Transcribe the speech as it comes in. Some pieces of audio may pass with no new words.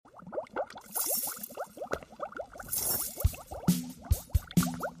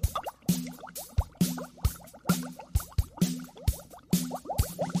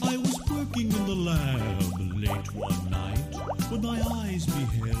working in the lab late one night when my eyes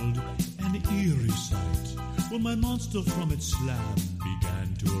beheld an eerie sight. When my monster from its slab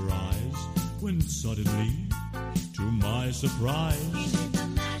began to arise, when suddenly, to my surprise,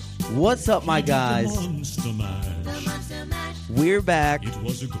 What's up, my guys? the Monster Mash. We're back. It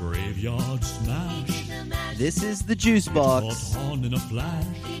was a graveyard smash. This is the Juice Box Caught on in a flash.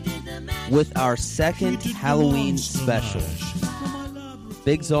 with our second He did the Halloween Monster special. Mash.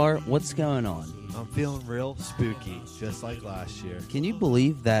 Big Czar, what's going on? I'm feeling real spooky, just like last year. Can you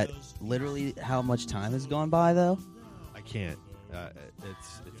believe that literally how much time has gone by, though? I can't.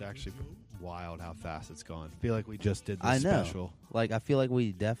 It's actually wild how fast it's gone. I feel like we just did this I know. special. Like, I feel like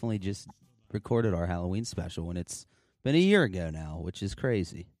we definitely just recorded our Halloween special when it's been a year ago now, which is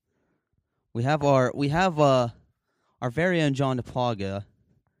crazy. We have our very own John DePlaga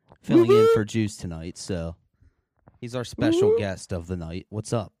filling in for Juice tonight, so he's our special guest of the night.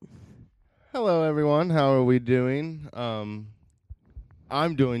 What's up? Hello, everyone. How are we doing?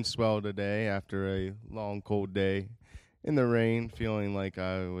 I'm doing swell today after a long, cold day in the rain, feeling like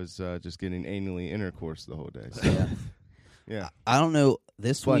I was just getting anally intercourse the whole day. So, yeah. I don't know.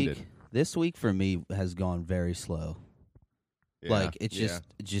 This Splendid. week for me has gone very slow. Yeah, Like it's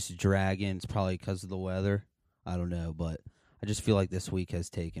just dragging. It's probably because of the weather. I don't know, but I just feel like this week has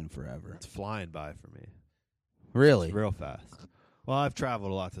taken forever. It's flying by for me. Really? It's real fast. Well, I've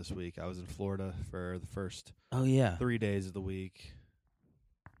traveled a lot this week. I was in Florida for the first Oh yeah. 3 days of the week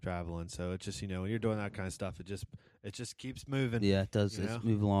traveling. So it's just, when you're doing that kind of stuff, it just keeps moving. Yeah, it does. You know? It's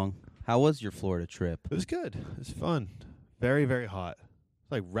move along. How was your Florida trip? It was good. It was fun. Very, very hot.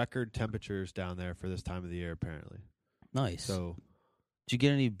 It's like record temperatures down there for this time of the year, apparently. Nice. So did you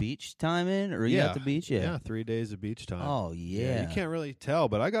get any beach time in, or were you at the beach? Yeah, 3 days of beach time. Oh yeah. You can't really tell,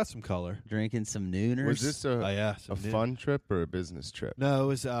 but I got some color. Drinking some Nooners. Was this a Some new- fun trip or a business trip? No, it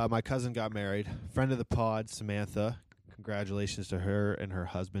was my cousin got married. Friend of the pod, Samantha. Congratulations to her and her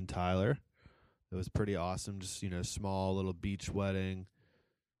husband, Tyler. It was pretty awesome. Just, small little beach wedding.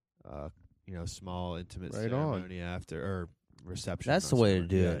 Small intimate Right ceremony after, or reception. That's the not way to ceremony.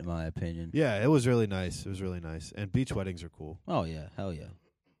 do Yeah. it, in my opinion. Yeah, it was really nice. It was really nice. And beach weddings are cool. Oh yeah. Hell yeah.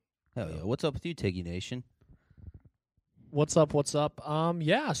 Hell yeah. What's up with you, Tiggy Nation? What's up?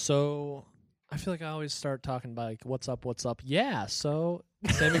 Yeah, so I feel like I always start talking about like, what's up? Yeah, so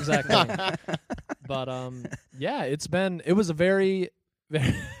same exact thing. But yeah, it was a very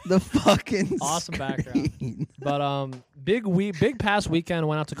The fucking awesome screen. background. But big past weekend,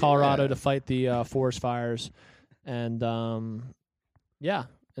 went out to Colorado to fight the forest fires, and and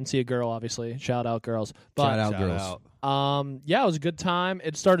see a girl, obviously. Shout out girls. But Shout out Shout girls. out. yeah, it was a good time.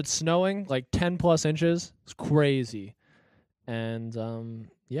 It started snowing like 10 plus inches. It's crazy. And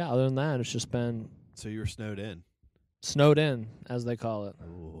other than that, it's just been So you were snowed in. snowed in, as they call it.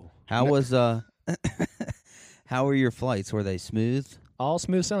 Ooh. How was how were your flights? Were they smooth? All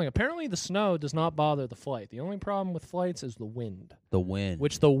smooth sailing. Apparently, the snow does not bother the flight. The only problem with flights is the wind, The wind.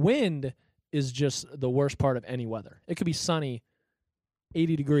 which the wind is just the worst part of any weather. It could be sunny,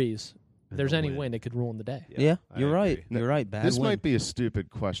 80 degrees. If And there's the any wind. wind, it could ruin the day. Yeah, I you're right. agree. You're right. Bad This wind. might be a stupid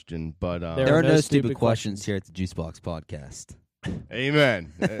question, but There are no stupid questions here at the Juice Box Podcast.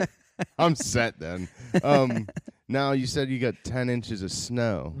 amen. I'm set then. Now, you said you got 10 inches of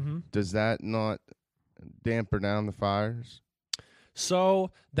snow. Mm-hmm. Does that not damper down the fires?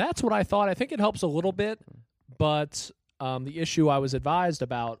 So that's what I thought. I think it helps a little bit, but the issue I was advised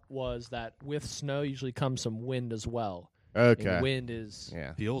about was that with snow usually comes some wind as well. Okay. And wind is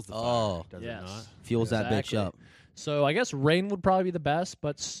Yeah. Fuels the fire, Oh. does Yes. it not? Fuels that bitch Exactly. up. So I guess rain would probably be the best,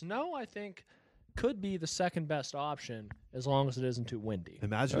 but snow I think could be the second best option as long as it isn't too windy.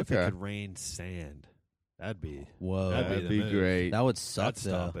 Imagine if it Okay. could rain sand. That'd be Whoa. That'd be That'd the be move. great. That would suck,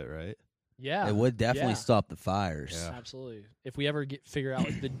 that'd though. stop it, right? Yeah. It would definitely Yeah. stop the fires. Yeah. Absolutely. If we ever figure out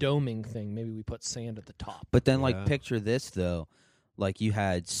like the doming thing, maybe we put sand at the top. But then, Yeah. like, picture this, though. Like, you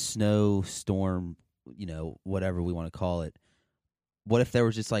had snow, storm, whatever we want to call it. What if there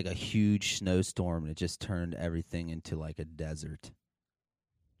was just, like, a huge snowstorm and it just turned everything into, like, a desert?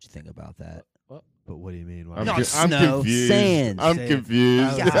 What you think about that? But what do you mean? Why? I'm, Not I'm snow, confused. sand. I'm Sand.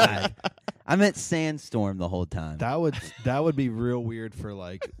 confused. God. I meant sandstorm the whole time. That would be real weird for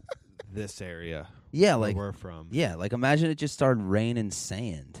like this area Yeah, where like, we're from. yeah, like, imagine it just started raining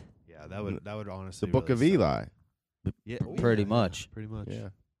sand. Yeah, that would honestly The Book really of suck. Eli. Yeah, Pretty yeah, much. Pretty much. Yeah.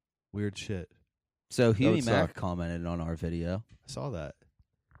 Weird shit. So Huey would Mack suck. commented on our video. I saw that.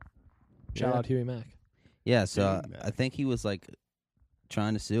 Shout Yeah. out Huey Mack. Yeah, so Huey Mack. I think he was, like,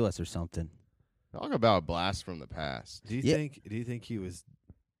 trying to sue us or something. Talk about a blast from the past. Do you Yeah. think he was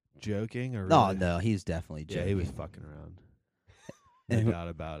joking or No, really? no, he's definitely Yeah, joking. he was fucking around. And No doubt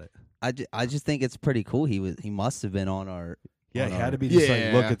about it. I just think it's pretty cool. He must have been on our. Yeah, on it our, had to be just like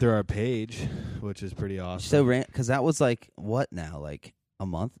Yeah. looking through our page, which is pretty awesome. So because that was like what now? Like a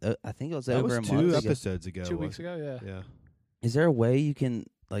month? I think it was that over was a 2 month ago. episodes ago. 2 weeks ago, yeah. Yeah. Is there a way you can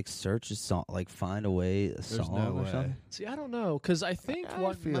like search a song, like find a way a song no or way. something? See, I don't know, because I think I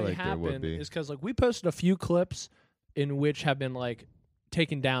what feel might like there would happen be. is because like we posted a few clips in which have been like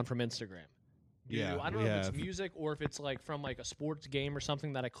taken down from Instagram. Yeah, I don't we know if have. it's music or if it's like from like a sports game or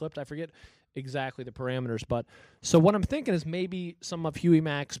something that I clipped. I forget exactly the parameters, but so what I'm thinking is maybe some of Huey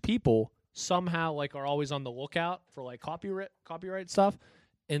Mac's people somehow like are always on the lookout for like copyright stuff,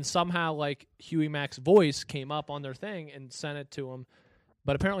 and somehow like Huey Mac's voice came up on their thing and sent it to him.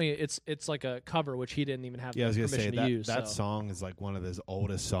 But apparently it's like a cover which he didn't even have Yeah, I was gonna permission say to that use. that so. song is like one of his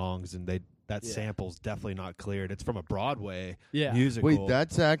oldest songs, and that Yeah. sample's definitely not cleared. It's from a Broadway Yeah. musical. Wait,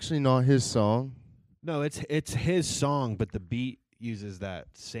 that's actually not his song. No, it's his song, but the beat uses that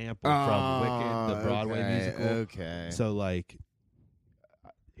sample from Wicked, the Broadway musical. Okay. So like,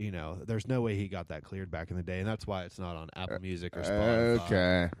 there's no way he got that cleared back in the day, and that's why it's not on Apple Music or Spotify.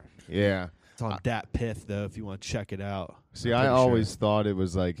 Okay. Yeah. It's on Dat Pith though, if you want to check it out. See, I'm I pretty always sure. thought it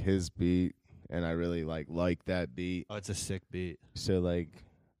was like his beat, and I really like that beat. Oh, it's a sick beat. So like,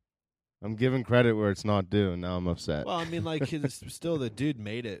 I'm giving credit where it's not due, and now I'm upset. Well, I mean, like, still the dude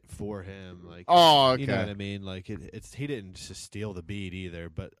made it for him. Like, Oh, okay. You know what I mean? Like, it's he didn't just steal the beat either,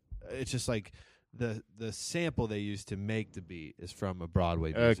 but it's just like the sample they used to make the beat is from a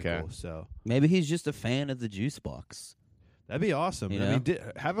Broadway musical. Okay. So Maybe he's just a fan of the Juice Box. that'd be awesome. You I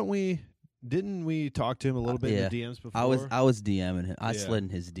know? mean, didn't we talk to him a little bit yeah. in the DMs before? I was DMing him. I Yeah. slid in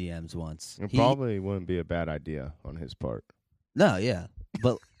his DMs once. It He- probably wouldn't be a bad idea on his part. No, yeah,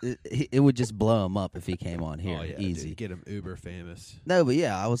 but it would just blow him up if he came on here. Oh, yeah, Easy. dude, get him uber famous. No, but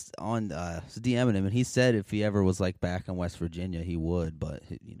yeah, I was on DMing him, and he said if he ever was like back in West Virginia, he would. But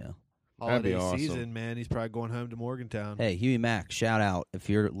That'd be Holiday awesome. season, man. He's probably going home to Morgantown. hey, Huey Mac, shout out if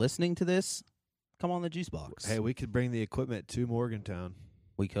you're listening to this, come on the Juice Box. Hey, we could bring the equipment to Morgantown.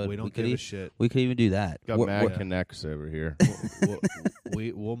 we could. we don't could give a e- shit. We could even do that. Got We're- Mad we're- Connects over here.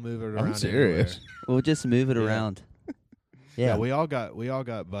 We'll move it around. I'm serious. anywhere. We'll just move it Yeah. around. Yeah, Yeah, we all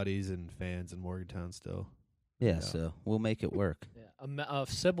got buddies and fans in Morgantown still. yeah. yeah. So we'll make it work. Yeah, a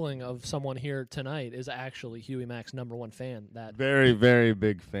sibling of someone here tonight is actually Huey Mac's #1 fan. That Very, very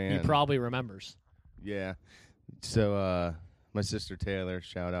big fan. he probably remembers. Yeah. So my sister Taylor,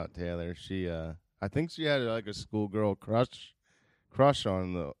 shout out Taylor. She I think she had like a schoolgirl crush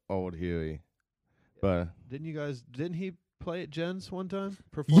on the old Huey. But Didn't he play at Jen's one time?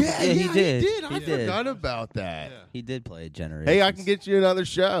 Perform? Yeah, he did. I He did. forgot about that. Yeah. He did play Generations. Hey, I can get you another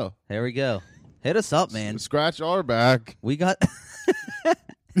show. Here we go. Hit us up, man. Scratch our back. We got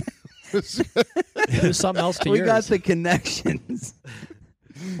There's something else to we yours. got the connections.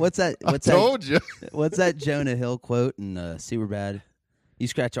 What's that? I told you. What's that Jonah Hill quote in Superbad? You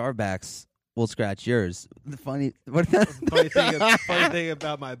scratch our backs, we'll scratch yours. The funny funny thing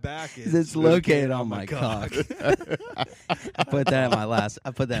about my back is it's located on my cock. I put that in my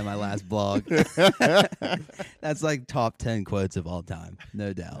last blog. That's like top 10 quotes of all time,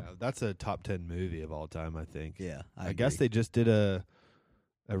 no doubt. Yeah, that's a top 10 movie of all time, I think. Yeah, I guess they just did a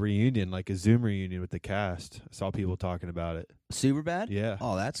reunion, like a Zoom reunion with the cast. I saw people talking about it. Superbad. Yeah.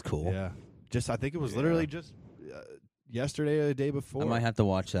 Oh, that's cool. Yeah. I think it was literally just yesterday or the day before. I might have to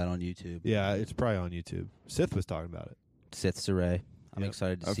watch that on YouTube. Yeah, it's probably on YouTube. Sith was talking about it. Sith's Array. I'm Yep.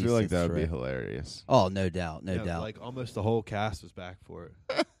 excited to I see. feel like Sith's that would be Array. hilarious. Oh, no doubt, no Yeah, doubt. Like almost the whole cast was back for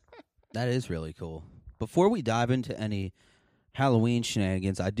it. That is really cool. Before we dive into any Halloween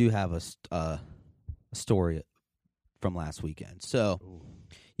shenanigans, I do have a story from last weekend. So,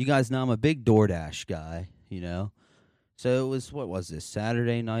 you guys know I'm a big DoorDash guy, So it was, what was this,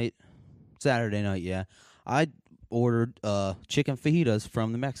 Saturday night? Saturday night, yeah. I ordered chicken fajitas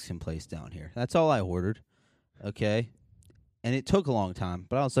from the Mexican place down here. That's all I ordered, okay? And it took a long time,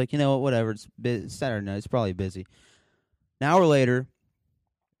 but I was like, you know what, whatever. It's Saturday night. It's probably busy. An hour later,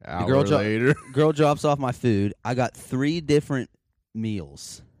 Hour later. girl drops off my food. I got 3 different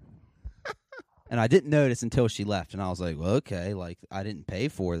meals. And I didn't notice until she left. And I was like, well, okay, like I didn't pay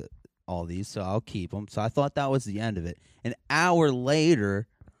for all these, so I'll keep them. So I thought that was the end of it. An hour later,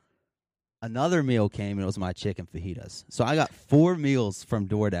 another meal came, and it was my chicken fajitas. So I got 4 meals from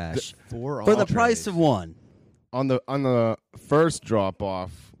DoorDash For the price of one. On the first drop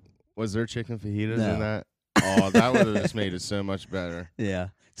off, was there chicken fajitas No. in that? Oh, that would have just made it so much better. Yeah.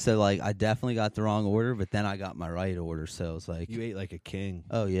 So, like, I definitely got the wrong order, but then I got my right order. So it was like, You ate like a king.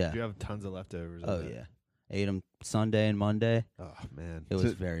 oh, yeah. You have tons of leftovers. Oh, yeah. Ate them Sunday and Monday. Oh man. It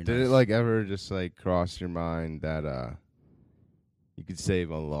was very nice. Did it like ever just like cross your mind that you could save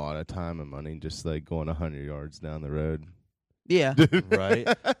a lot of time and money just like going 100 yards down the road. Yeah, Right?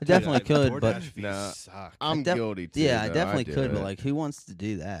 it definitely could, DoorDash but fees Nah. suck. I'm def- guilty too. yeah, I though. definitely do could. it. But like, who wants to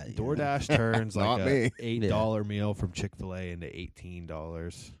do that? you know? DoorDash turns Not like me. a $8 meal from Chick-fil-A into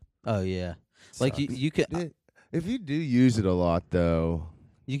 $18. Oh yeah, like Sucks. you could If you do use it a lot, though,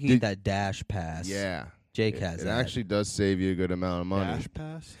 you can Did- get that Dash Pass. yeah, Jake it, has it that. actually does save you a good amount of money. Dash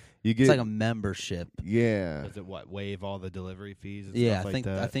Pass? You get It's like a membership. yeah. Does it waive all the delivery fees and Yeah, stuff I like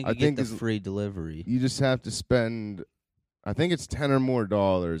that? think I you think get the it's- free delivery. You just have to spend. I think it's $10 or more,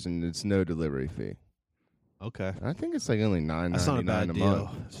 and it's no delivery fee. Okay. I think it's like only That's not a $9.99 bad a deal.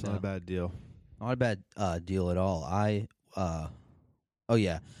 month. It's not a bad deal. Not a bad deal at all. Oh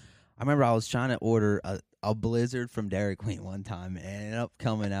yeah, I remember I was trying to order a Blizzard from Dairy Queen one time, and it ended up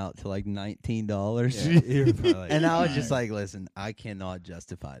coming out to like $19. You're probably like, And I was just like, listen, I cannot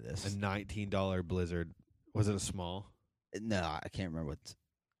justify a this. $19 Blizzard. Was it a small? No, I can't remember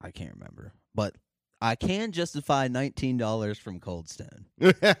but I can justify $19 from Cold Stone.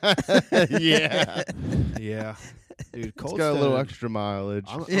 Yeah, Yeah. Dude, it's Cold got a little Stone- extra mileage.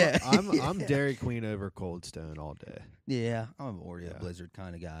 Yeah. I'm Dairy Queen over Cold Stone all day. Yeah, I'm an Oreo Yeah. Blizzard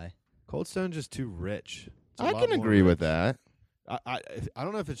kind of guy. Cold Stone's just too rich. It's a I lot can more agree with rich. that. I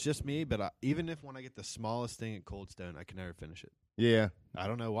don't know if it's just me, but even if when I get the smallest thing at Cold Stone, I can never finish it. Yeah, I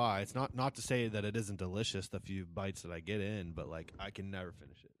don't know why. It's not to say that it isn't delicious, the few bites that I get in, but like I can never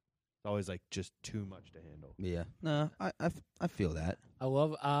finish it. It's always like just too much to handle. Yeah, no, I feel that. I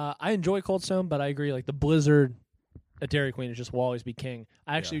love. I enjoy Cold Stone, but I agree. Like the Blizzard at Dairy Queen is just will always be king.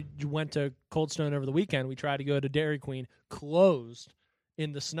 I actually went to Cold Stone over the weekend. We tried to go to Dairy Queen, closed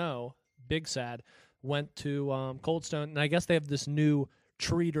in the snow. Big sad. Went to Cold Stone, and I guess they have this new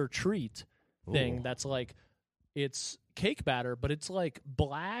treat or treat thing Ooh. that's like it's cake batter, but it's like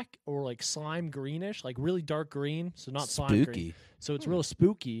black or like slime greenish, like really dark green. So not slime green. Spooky. So it's real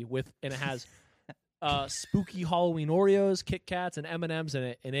spooky and it has spooky Halloween Oreos, Kit Kats, and M&Ms in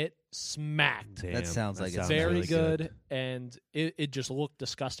it, and it smacked. Damn, sounds like it's Very really good, and it just looked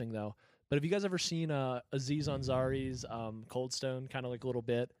disgusting though. But have you guys ever seen Aziz Ansari's Cold Stone kind of like a little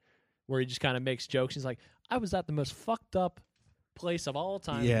bit where he just kind of makes jokes? He's like, I was at the most fucked up place of all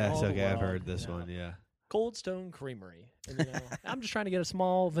time. in Yes, all the okay, I've world," heard this you know? one. Yeah. Cold Stone Creamery. And, you know, I'm just trying to get a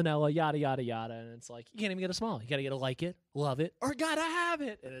small vanilla, yada, yada, yada. And it's like, you can't even get a small. You got to get a like it, love it, or gotta have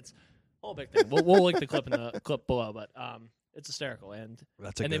it. And it's a whole big thing. We'll link the clip in the clip below, but it's hysterical. And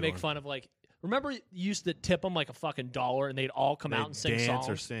That's a they good make one. fun of like, remember you used to tip them like a fucking $1 and they'd all come out and sing dance songs?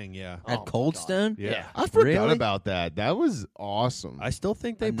 or sing, yeah. Oh At my Cold God. Stone? Yeah. I forgot Really? about that. That was awesome. I still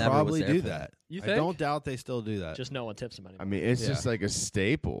think they I never was probably there do for that. You I think? don't doubt they still do that. Just no one tips them anymore. I mean, it's Yeah. just like a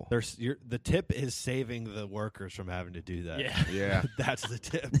staple. The tip is saving the workers from having to do that. yeah. Yeah. That's the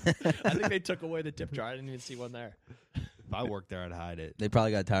tip. I think they took away the tip jar. I didn't even see one there. If I worked there, I'd hide it. They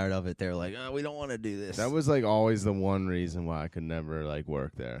probably got tired of it. They were like, oh, we don't want to do this. That was like always the one reason why I could never like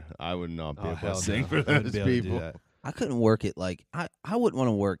work there. I would not be Oh, able hell to sing no. for I wouldn't those be able to do people. that. I couldn't work it like I wouldn't want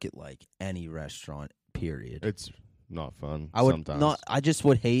to work at like any restaurant. Period. It's not fun. I would sometimes. not. I just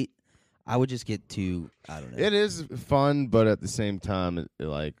would hate. I would just get too. I don't know. It is fun, but at the same time,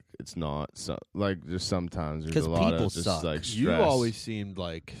 like it's not. So like just sometimes there's 'Cause a lot people of just suck. like stress. You always seemed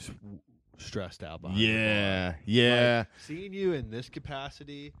like stressed out behind the bar. yeah, yeah. Like, seeing you in this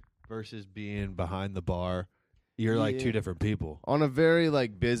capacity versus being behind the bar, you're like Yeah. two different people. On a very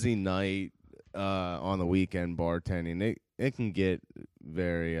like busy night on the weekend bartending, it can get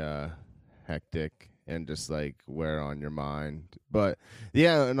very hectic and just like wear on your mind. But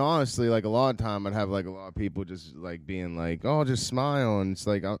yeah, and honestly, like a lot of time I'd have like a lot of people just like being like, "Oh, just smile," and it's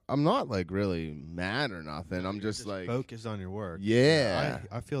like I'm not like really mad or nothing. I'm You're just like, focused on your work. yeah.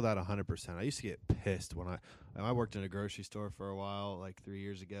 I feel that 100%. I used to get pissed when I worked in a grocery store for a while, like 3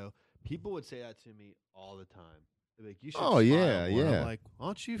 years ago. People would say that to me all the time. They'd be like, you should Oh, smile yeah, more. yeah. I'm like, why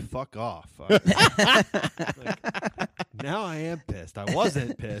don't you fuck off? Now I am pissed. I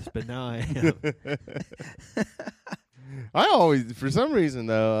wasn't pissed, but now I am. I always, for some reason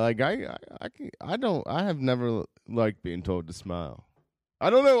though, like I have never liked being told to smile. I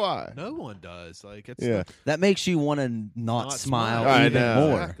don't know why. No one does. Like it's Yeah. That makes you want to not smile I even know.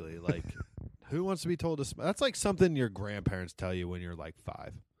 more. Exactly. Like, who wants to be told to smile? That's like something your grandparents tell you when you're like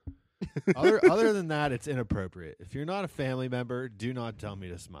 5. Other than that, it's inappropriate. If you're not a family member, do not tell me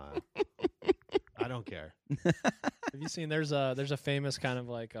to smile. I don't care. Have you seen? There's a famous kind of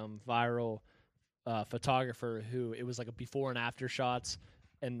like viral photographer who it was like a before and after shots,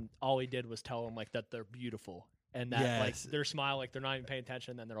 and all he did was tell them like that they're beautiful and that like Yes. their smile, like they're not even paying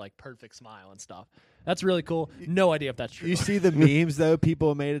attention, and then they're like perfect smile and stuff. That's really cool. No idea if that's true. You see the memes though?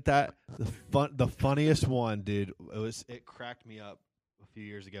 People made it that the funniest one, dude. It cracked me up. few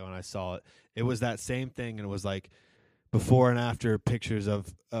years ago and I saw it. It was that same thing, and it was like before and after pictures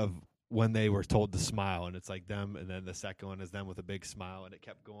of when they were told to smile, and it's like them, and then the second one is them with a big smile, and it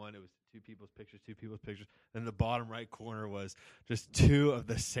kept going. It was two people's pictures. Then the bottom right corner was just two of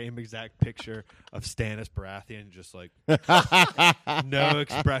the same exact picture of Stannis Baratheon, just like no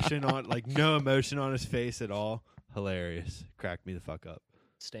expression on, like no emotion on his face at all. Hilarious. Cracked me the fuck up.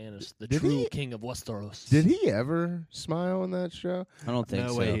 Stannis, the Did true he- king of Westeros. Did he ever smile in that show? I don't think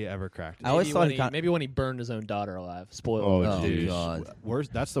No so. way he ever cracked it. I always Maybe thought when he got. maybe when he burned his own daughter alive. Spoiler. Oh, alert. Oh Jeez. God.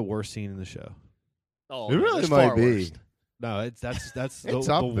 Worst. That's the worst scene in the show. Oh, It no, really there's might far be. worse. No, that's It's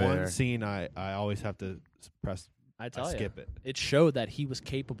the up one there. scene I always have to press. I I tell you, skip it. it showed that he was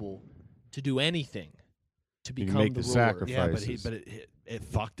capable to do anything to can become make the the ruler. sacrifice. Yeah, Prices. but it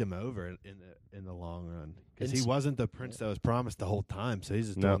fucked him over in the long run because he It's- wasn't the prince that was promised the whole time. So he's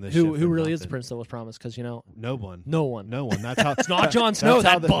just No. doing this. shit Who for really is the nothing. prince that was promised? Because No one. no one. No one. That's how. It's not Jon Snow,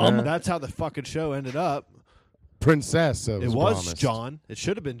 that's how that bum. That's how the fucking show ended up. Princess. It was promised. John. It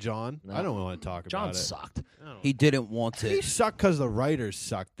should have been John. No. I don't want to talk Jon about it. sucked. He didn't want He to. sucked because the writers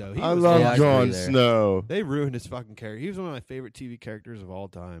sucked though. He I was- love Yeah, I agree Jon there. Snow. They ruined his fucking character. He was one of my favorite TV characters of all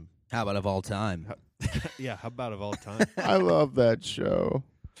time. How about of all time? Yeah, how about of all time? I love that show.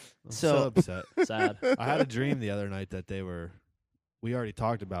 I'm So- so upset. Sad. I had a dream the other night that they were. We already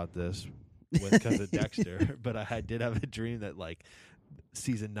talked about this because of Dexter, but I did have a dream that like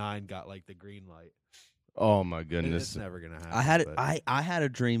season 9 got like the green light. Oh my It's goodness. never gonna happen. I had but I had a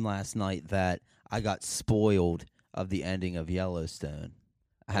dream last night that I got spoiled of the ending of Yellowstone.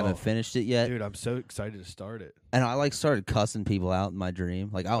 I haven't Oh. finished it yet, dude, I'm so excited to start it. and I like started cussing people out in my dream.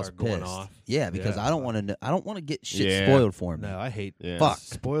 Like I was Start going pissed. off. Yeah, because Yeah. I don't want to. I don't want to get shit Yeah. spoiled for me. No, I hate. Yeah. Fuck.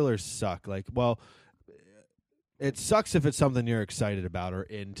 Spoilers suck. Like, well, it sucks if it's something you're excited about or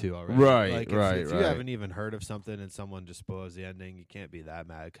into already. Right, Like, right, if you right. haven't even heard of something and someone just spoils the ending, you can't be that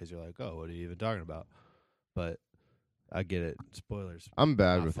mad because you're like, oh, what are you even talking about? But I get it. Spoilers. I'm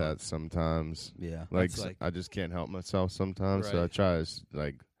bad Not with fun. that sometimes. Yeah, Like, That's like- I just can't help myself sometimes, so I Right. try to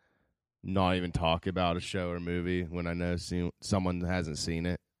like not even talk about a show or movie when I know someone hasn't seen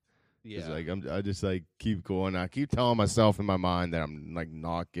it. It's like I just like keep going. I keep telling myself in my mind that I'm like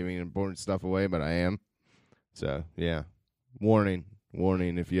not giving important stuff away, but I am. So yeah, warning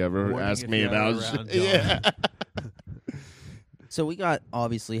if you ever Warning ask if me you're about ever around shit. Yeah. So we got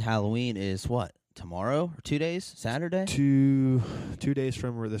obviously Halloween is what tomorrow or 2 days? Saturday. 2 days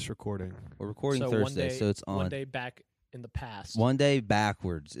from this recording. We're recording So Thursday, one day, so it's on one day back in the past. one day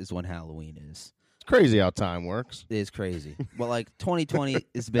backwards is when Halloween is. It's crazy how time works. It is crazy. But like 2020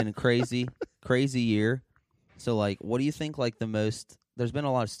 has been a crazy year. So like, what do you think? Like the most, there's been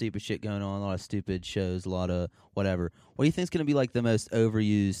a lot of stupid shit going on, a lot of stupid shows, a lot of whatever. What do you think is going to be like the most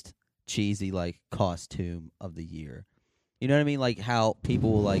overused, cheesy like costume of the year? You know what I mean? Like how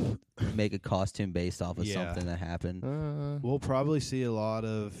people will like make a costume based off of Yeah. something that happened. We'll probably see a lot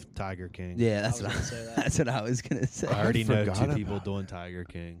of Tiger King. Yeah, I that's was what gonna say that. that's what I was gonna say. I already know forgot 2 about people that. doing Tiger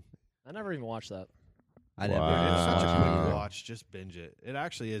King. I never even watched that. I never. Wow. It's such a Wow. quick watch. Just binge it. It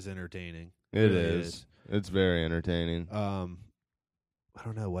actually is entertaining. It really is. It's very entertaining. I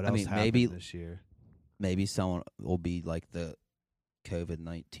don't know what I else mean, happened maybe- this year. Maybe someone will be like the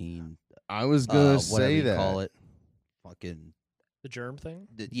COVID-19. I was gonna whatever say you that. call it. Fucking The germ thing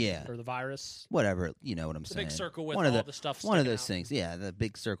yeah. or the virus. Whatever, you know what I'm The saying. big circle with one of all the, the stuff. one of sticking those out. things. Yeah, the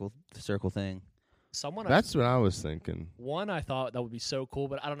big circle thing. Someone. That's what I was thinking. One I thought that would be so cool,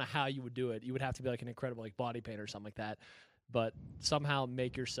 but I don't know how you would do it. You would have to be like an incredible like body paint or something like that. But somehow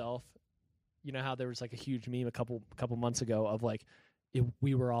make yourself. You know how there was like a huge meme a couple months ago of like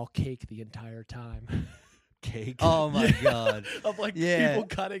we were all cake the entire time. Cake. Oh my Yeah. god. Of like Yeah. people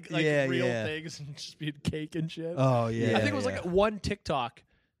cutting like Yeah, real yeah. things and just being cake and shit. Oh yeah. I think it was like one TikTok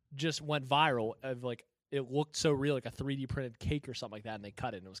just went viral of like it looked so real, like a 3D printed cake or something like that, and they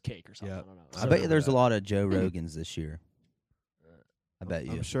cut it and it was cake or something. Yeah. I don't know. I So bet you there's a that. lot of Joe Rogans this year. I bet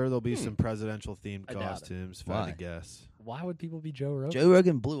you. I'm sure there'll be some presidential themed I doubt it. costumes. If I had Why? to guess. Why would people be Joe Rogan? Joe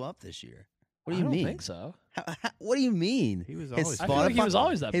Rogan blew up this year. What do you I don't mean? think so. What do you mean? He was His always. I feel like he Spotify- was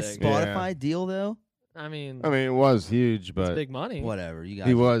always that His big. Spotify deal though. I mean, It was huge, it's but big money. Whatever. You guys.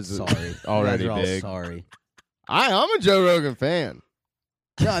 He was sorry. already you guys are all big. sorry. I'm a Joe Rogan fan.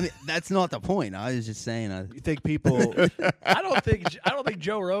 No, I mean that's not the point. I was just saying. You think people? I don't think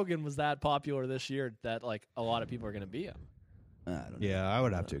Joe Rogan was that popular this year that like a lot of people are going to be him. I don't know. yeah, I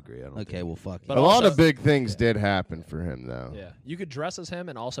would have to agree. I don't. Okay. think- Well, fuck. But a lot also- of big things yeah. did happen for him, though. Yeah, you could dress as him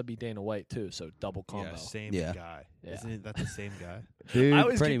and also be Dana White too, so double combo. Yeah, same Yeah. guy. Yeah. Isn't that the same guy? Dude, I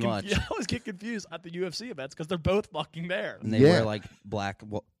always pretty get much. I always get confused at the UFC events because they're both fucking there. And they Yeah. wear like black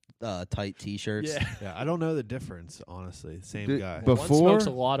tight T-shirts. Yeah. Yeah, I don't know the difference, honestly. Same Dude, guy. but- One Before- smokes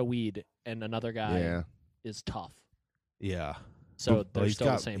a lot of weed, and another guy Yeah. is tough. Yeah. So Well, they're he's still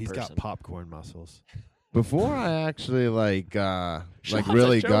got, the same he's person. got popcorn muscles. Before I actually Shots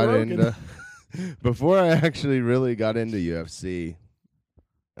really at Joe got Rogan. into before I actually really got into UFC,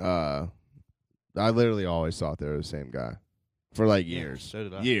 I literally always thought they were the same guy for like Yeah, years. so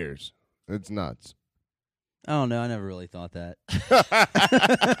did I. Years. It's nuts. I don't know. I never really thought that.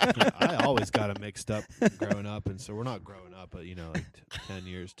 I always got them mixed up growing up, and so we're not growing up, but,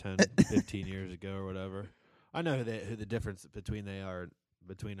 like 15 years ago or whatever. I know who the difference between them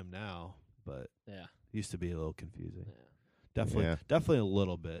now, but Yeah. it used to be a little confusing. Yeah. Definitely a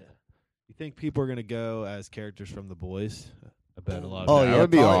little bit. You think people are going to go as characters from The Boys? I bet a lot of Oh, people that yeah, would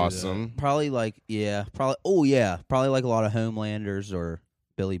be probably- awesome. Probably like probably. Oh yeah, probably like a lot of Homelanders or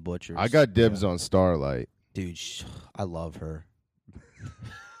Billy Butchers. I got dibs on Starlight. dude. I love her.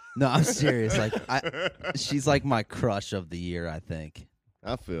 No, I'm serious. Like she's like my crush of the year. I think.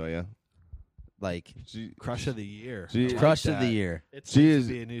 I feel you. Like Crush of the Year. She- I like crush of that. the year. It's She Needs is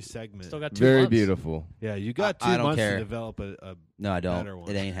to be a new segment. still got 2 very months. beautiful. Yeah, you got 2 I don't months care. to develop a No, I don't. Better one.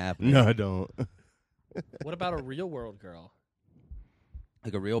 It ain't happening. No, I don't. What about a real world girl?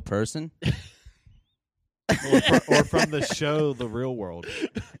 Like a real person. or from the show The Real World.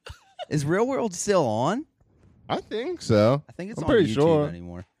 Is Real World still on? I think so. I think it's I'm on pretty YouTube sure.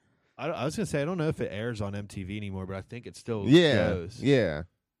 anymore. I was gonna say I don't know if it airs on MTV anymore, but I think it still Yeah. goes. Yeah.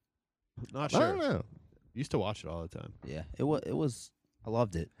 Not I sure. don't know. Used to watch it all the time. Yeah, it was. It was. I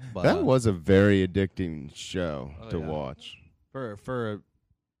loved it. But That was a very addicting show Oh, to yeah. watch.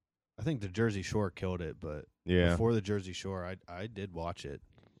 I think the Jersey Shore killed it, but Yeah. before the Jersey Shore, I did watch it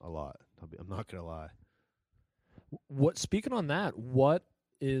a lot. I'm not gonna lie. What? Speaking on that, what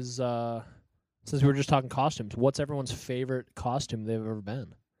is since we were just talking costumes, what's everyone's favorite costume they've ever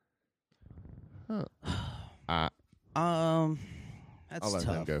been? I'll that's let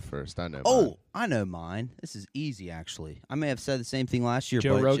them tough. go first. I know. Oh, mine. I know mine. This is easy, actually. I may have said the same thing last year,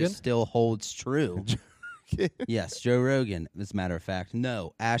 Joe but Rogan? it just still holds true. Yes, Joe Rogan, as a matter of fact.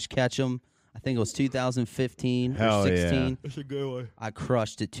 No, Ash Ketchum. I think it was 2015 Hell or yeah. 16. That's a good one. I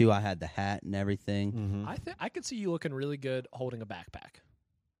crushed it, too. I had the hat and everything. Mm-hmm. I could see you looking really good holding a backpack.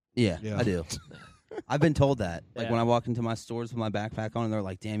 Yeah, Yeah. I do. I've been told that. Like, Yeah. when I walk into my stores with my backpack on, they're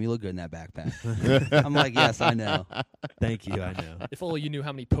like, damn, you look good in that backpack. I'm like, yes, I know. Thank you. I know. If only you knew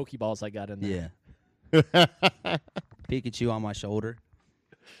how many Pokeballs I got in there. Yeah. Pikachu on my shoulder.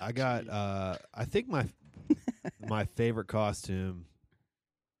 I got. I think my favorite costume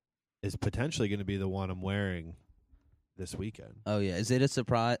is potentially going to be the one I'm wearing this weekend. Oh, yeah. Is it a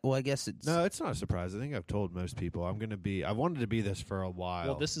surprise? Well, I guess it's... No, it's not a surprise. I think I've told most people I'm going to be. I wanted to be this for a while.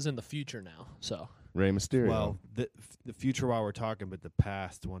 Well, this is in the future now, so Rey Mysterio. Well, the future while we're talking, but the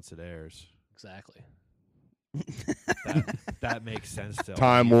past once it airs. exactly. That makes sense to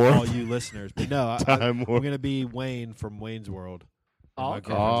Time all, warp. all you listeners. But no, Time I'm warp. going to be Wayne from Wayne's World. And Oh, my okay.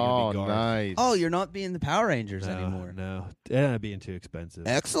 girlfriend's Oh, gonna be Garth. nice. Oh, you're not being the Power Rangers No, anymore. No, it ended up being too expensive.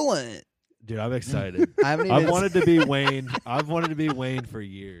 Excellent. Dude, I'm excited. I haven't even... I've wanted to be Wayne. I've wanted to be Wayne for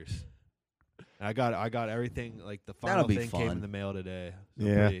years. I got everything. Like the final That'll be thing came fun. in the mail today. So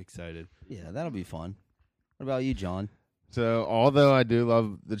I'm Yeah. pretty excited. Yeah, that'll be fun. What about you, John? So, although I do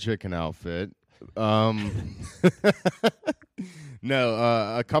love the chicken outfit, no,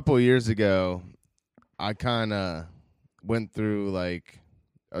 a couple years ago, I kind of went through like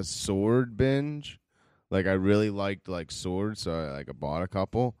a sword binge. Like I really liked like swords, so I bought a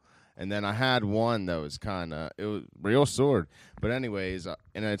couple, and then I had one that was it was real sword. But anyways,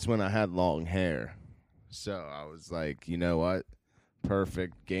 and it's when I had long hair, so I was like, you know what,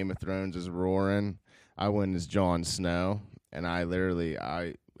 perfect. Game of Thrones is roaring. I went as Jon Snow, and I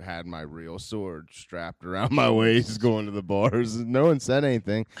had my real sword strapped around my waist going to the bars. No one said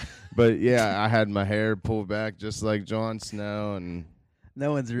anything, but yeah, I had my hair pulled back just like Jon Snow, and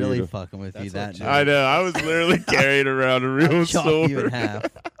No one's really Beautiful. fucking with you That's that what night. I know I was literally carrying around a real I'll chop you in sword. half.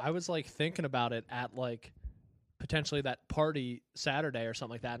 I was like thinking about it at like potentially that party Saturday or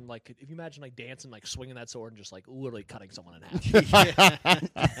something like that, and like if you imagine like dancing, like swinging that sword and just like literally cutting someone in half.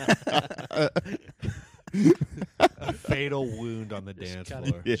 A fatal wound on the Just dance cutting,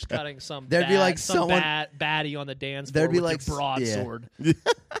 floor. just cutting some. There'd be like some someone- baddie on the dance There'd floor be with like your yeah. broadsword.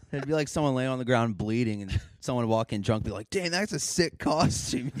 It'd be like someone laying on the ground bleeding, and someone would walk in drunk, be like, "Damn, that's a sick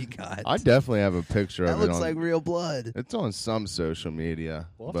costume you got. I definitely have a picture that of it looks on. like real blood." It's on some social media,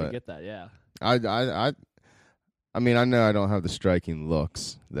 We'll have to but get that. Yeah. I mean, I know I don't have the striking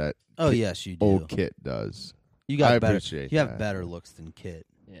looks that Oh yes, you do. old Kit does. You got I better. appreciate You have that. better looks than Kit.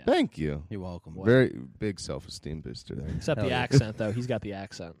 Yeah. Thank you. You're welcome. Very big self-esteem booster there. Except Hell the yeah. accent, though. He's got the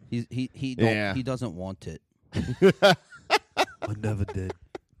accent. He doesn't want it. I never did.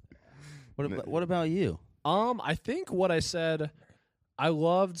 What about you? I think what I said, I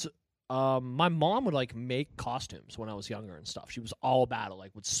loved. My mom would like make costumes when I was younger and stuff. She was all about it.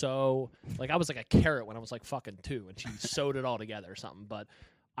 Like would sew. Like I was like a carrot when I was like fucking 2, and she sewed it all together or something. But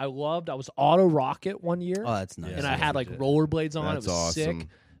I was Auto Rocket one year, Oh, that's nice. and I had like rollerblades on. That's it was awesome. sick.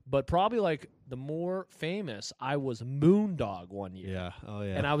 But probably like the more famous, I was Moondog one year. Yeah. Oh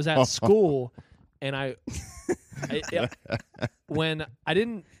yeah. And I was at school, and when I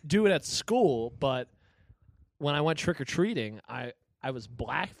didn't do it at school, but when I went trick or treating, I was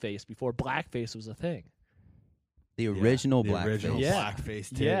blackface before blackface was a thing. The original the blackface. original Yeah.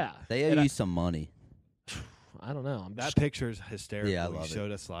 blackface. Too. Yeah, They owe you some money. I don't know. That picture's hysterical. Yeah, I You love it.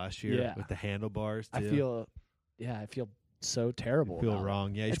 showed us last year Yeah. with the handlebars. Too. I feel so terrible. feel about it.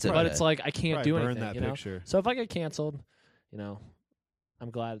 wrong. Yeah, you It's should okay. But probably, it's like I can't probably do burn anything. that you know? picture. So if I get canceled, I'm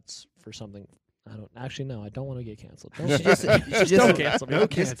glad it's for something. I don't actually no. I don't want to get canceled. Don't, Just don't cancel me. No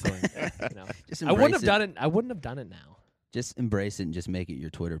Just- canceling. you know. Just I wouldn't embrace have done it. I wouldn't have done it now. Just embrace it and just make it your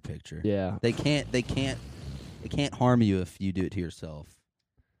Twitter picture. Yeah. They can't harm you if you do it to yourself.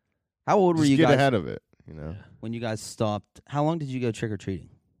 How old were Just you get guys ahead of it, you know. when you guys stopped? How long did you go trick or treating?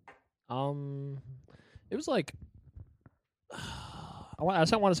 It was like I want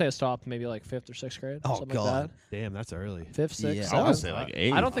to say I stopped maybe like 5th or 6th grade. Oh, something God. like Damn, that's early. that. 5th, 6th. Yeah. I want to 7th. say like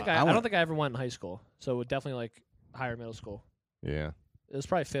 8. I don't think I I went- don't think I ever went in high school. So definitely like higher middle school. Yeah. It was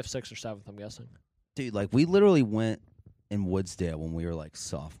probably 5th, 6th, or 7th. I'm guessing. Dude, like we literally went in Woodsdale when we were like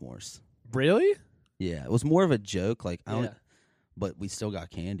sophomores. Really? Yeah, it was more of a joke. Like I don't, Yeah. but we still got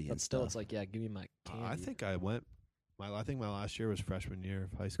candy But and still, stuff. it's like, yeah, give me my candy. I think I went. I think my last year was freshman year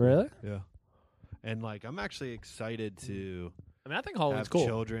of high school. Really? Yeah. And like, I'm actually excited to I mean, I think Halloween's have cool.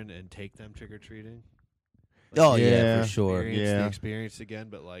 children and take them trick or treating. Oh yeah, Yeah. for sure. Experience Yeah. the experience again,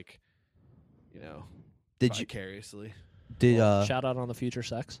 but like, Did you? vicariously. Did Shout out on the future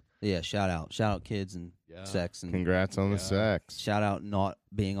sex. yeah? Shout out kids and Yeah. sex and Congrats on the Yeah. sex shout out not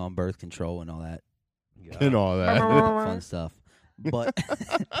being on birth control and all that Yeah. and all that. fun stuff. But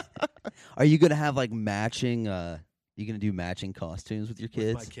are you gonna have like matching? You gonna do matching costumes with your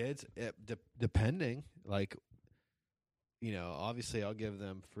With my kids? kids, depending, like, obviously I'll give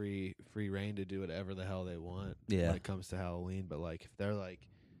them free reign to do whatever the hell they want Yeah. when it comes to Halloween. But like, if they're like,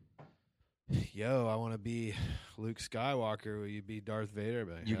 "Yo, I want to be Luke Skywalker. Will you be Darth Vader?"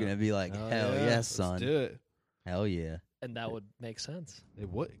 But You're gonna be like, hell yeah, yes, let's son. do it. Hell yeah, And that would make sense. It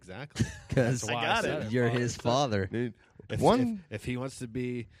would exactly. because That's why got said it. you're his father. Dude, If if he wants to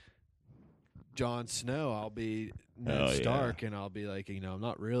be Jon Snow, I'll be Ned Hell yeah. Stark, and I'll be like, I'm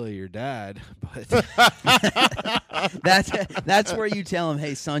not really your dad, but That's where you tell him,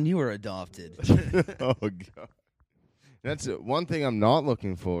 hey son, you were adopted. oh god. That's one thing I'm not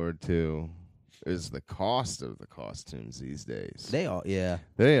looking forward to is the cost of the costumes these days. They all yeah.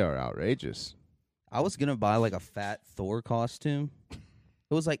 They are outrageous. I was gonna buy like a fat Thor costume.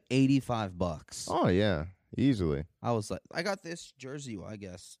 It was like $85. Oh yeah, easily. I was like, I got this jersey. Well, I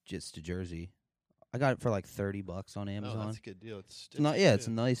guess just a jersey. I got it for like $30 on Amazon. no, that's a good deal. It's It's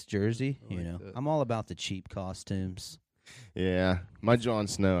a nice jersey. I like that. I'm all about the cheap costumes. Yeah, my Jon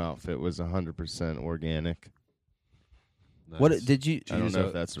Snow outfit was 100% organic. nice. What did you? I don't use know a-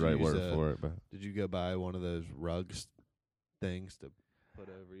 if that's the did you right use word a- for it, but Did you go buy one of those rugs things to put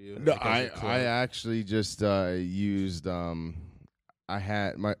over you? no, Like as I a cloak? actually just used I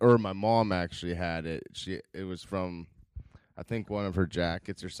had my mom actually had it. It was from I think one of her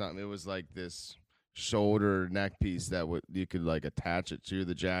jackets or something. It was like this shoulder neck piece that you could like attach it to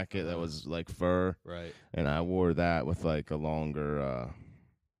the jacket that was like fur, right. and I wore that with like a longer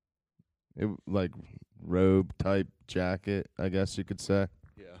like robe type jacket, I guess you could say.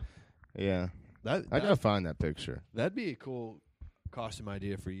 Yeah, Yeah. that I gotta find that picture. that'd be a cool costume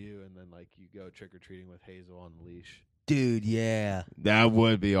idea for you, and then like you go trick or treating with Hazel on the leash. Dude, yeah, That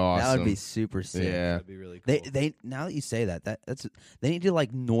would be awesome. that would be super sick. Yeah. That'd be really cool. They now that you say that's they need to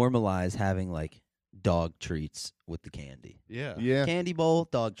like normalize having like dog treats with the candy. yeah. Yeah. Candy bowl,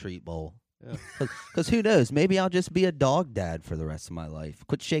 dog treat bowl. Yeah. Because who knows? Maybe I'll just be a dog dad for the rest of my life.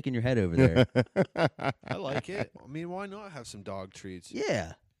 Quit shaking your head over there. I like it. I mean, why not have some dog treats?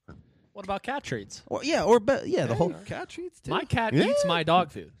 Yeah. What about cat treats? The whole. cat treats too. My cat Yeah. eats my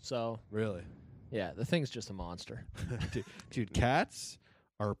dog food. So Really, yeah, the thing's just a monster. dude, cats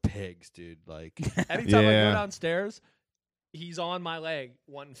are pigs, dude. Like, Anytime I Yeah. go downstairs, he's on my leg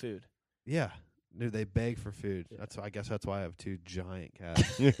wanting food. yeah, Dude, they beg for food. I guess that's why I have 2 giant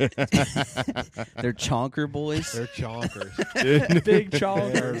cats. They're chonker boys. They're chonkers. Big They're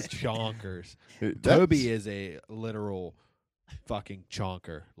chonkers. chonkers. That's- Toby is a literal fucking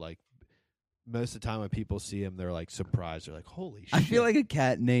chonker. Like, most of the time when people see him, they're like surprised. They're like, "Holy shit!" I feel like a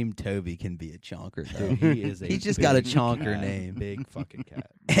cat named Toby can be a chonker. Dude, Though. he is a. He's just got a big chonker cat, name. Big fucking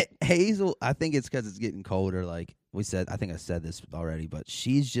cat. Hazel, I think it's because it's getting colder. Like we said, I think I said this already, but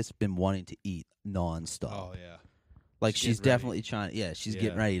she's just been wanting to eat nonstop. Oh yeah. like she's she's getting ready. definitely trying. Yeah, she's Yeah.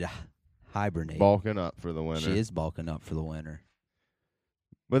 getting ready to hibernate. Bulking up for the winter. She is bulking up for the winter.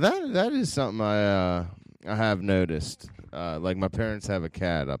 But that is something I have noticed. Like my parents have a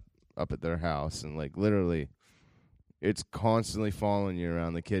cat up at their house, and like literally, it's constantly following you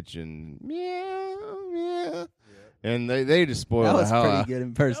around the kitchen. Meow, meow. And they just spoil That the was hell pretty out.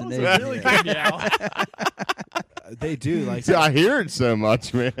 good That was impersonation. a really good meow. They do like. See, I hear it so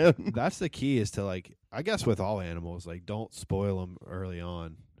much, man. That's the key. Is to like. I guess with all animals, like don't spoil them early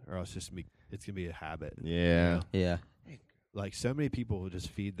on, or else it's gonna be a habit. you Yeah. know? Yeah. Like so many people will just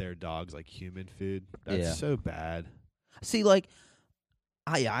feed their dogs like human food. That's Yeah. so bad. See, like,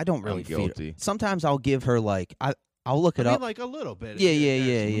 I don't really I'm feed guilty. her. Sometimes I'll give her like I'll look it I mean, up. like a little bit. Yeah, here yeah, and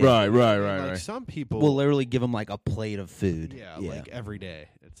there. yeah, yeah. Right, right, And, right, like right. some people We'll literally give them like a plate of food. yeah, like every day.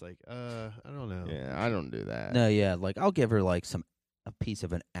 It's like, I don't know. Yeah, I don't do that. No, yeah, like I'll give her like a piece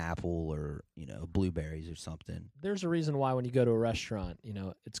of an apple or blueberries or something. There's a reason why when you go to a restaurant,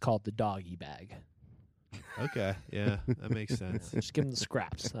 it's called the doggy bag. Okay, yeah, that makes sense. Just give them the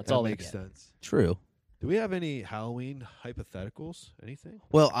scraps. That's that all they makes get. sense. True. Do we have any Halloween hypotheticals? Anything?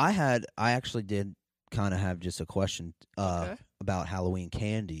 Well, I actually did kind of have just a question Okay. about Halloween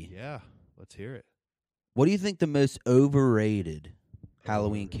candy. Yeah, let's hear it. What do you think the most overrated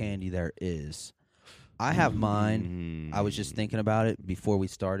Halloween candy there is? I have mine. I was just thinking about it before we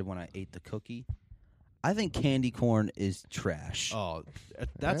started when I ate the cookie. I think candy corn is trash. Oh,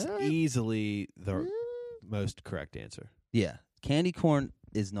 that's easily the most correct answer. Yeah. Candy corn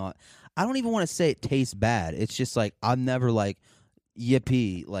is not. I don't even want to say it tastes bad. It's just like I'm never like,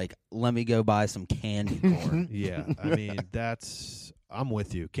 yippee, like let me go buy some candy corn. Yeah, I mean I'm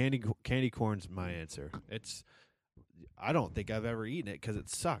with you. Candy corn's my answer. I don't think I've ever eaten it because it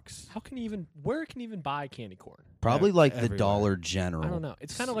sucks. Where can you even buy candy corn? Probably like the Everywhere. Dollar General. I don't know.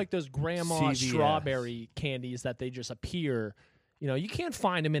 It's kind of like those grandma CVS. strawberry candies that they just appear. You can't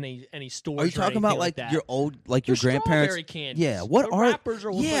find them in any stores. Are you talking about like that. your old, like your They're grandparents? strawberry candies. Yeah. What the are wrappers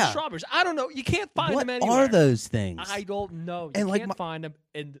are yeah. strawberries? I don't know. You can't find What them anywhere. are those things? I don't know. You And, like, can't find them,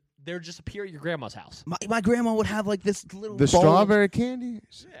 and they're just appear at your grandma's house. My grandma would have like this little The bowl. strawberry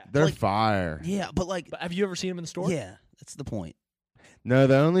candies? Yeah. They're Like- fire. Yeah, but like, But have you ever seen them in the store? yeah, that's the point. No,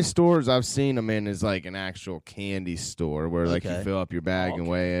 the only stores I've seen them in is like an actual candy store where like you Okay. fill up your bag and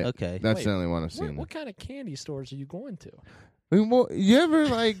weigh it. Okay. That's Wait, the only one I've seen. What kind of candy stores are you going to? I mean, well, you ever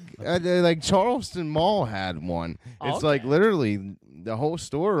like Charleston Mall had one? Oh, It's like okay. literally the whole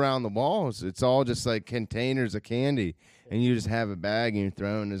store around the walls. It's all just like containers of candy, and you just have a bag and you're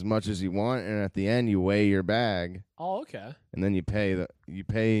throwing as much as you want, and at the end you weigh your bag, Oh, okay. and then you pay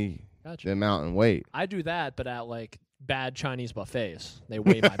the Gotcha. amount and weight. I do that, but at like bad Chinese buffets. They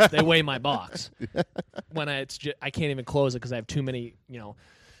weigh my box. When I can't even close it because I have too many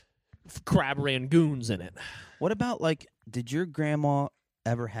crab rangoons in it. What about like? Did your grandma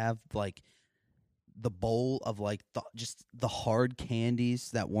ever have like the bowl of like just the hard candies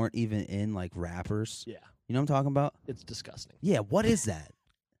that weren't even in like wrappers? Yeah, You know what I'm talking about? it's disgusting. Yeah. What is that?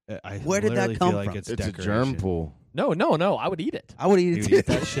 I Where did that literally come feel like from? It's It's a decoration. germ pool. No, I would eat it. I would eat You it would too. eat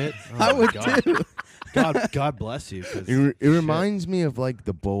that shit? Oh I my would God. too. God bless you. 'Cause It shit. reminds me of like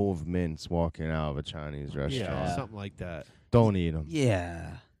the bowl of mints walking out of a Chinese restaurant. Yeah. something like that. Don't eat them.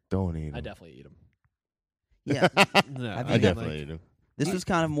 Yeah. Don't eat them. I definitely eat them. Yeah. No, Have I you definitely eat them. This was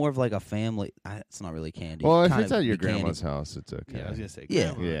kind of more of like a family. It's not really candy. Well, if Kind it's of at your be candy. grandma's house, it's okay. Yeah, I was gonna say.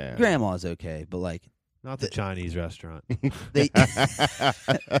 Yeah. Grandma. Yeah. Grandma's okay, but like Not the Chinese restaurant. they.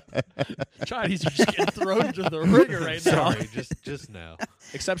 Chinese are just getting thrown into the ringer right now. Sorry, just now.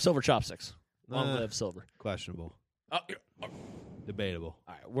 Except silver chopsticks. Long Uh, live silver. Questionable. Oh, yeah. Debatable.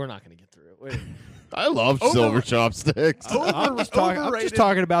 All right, we're not going to get through it. Wait. I love silver chopsticks. I'm just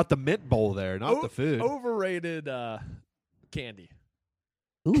talking about the mint bowl there, not the food. Overrated candy.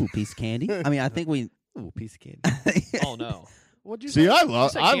 Ooh, piece of candy. I mean, I think we. Ooh, piece of candy. Oh no. What'd you See, say? I Did you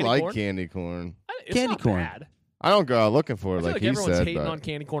say candy like corn? candy corn. It's Candy not corn. bad. I don't go out looking for I it feel like like he everyone's said. hating but on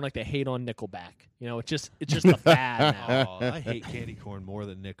candy corn like they hate on Nickelback. It's just a fad now. Oh, I hate candy corn more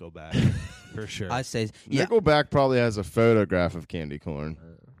than Nickelback, for sure. I say, yeah. Nickelback probably has a photograph of candy corn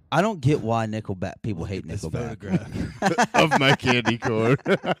I don't get why Nickelback people hate This Nickelback. photograph. of my candy corn.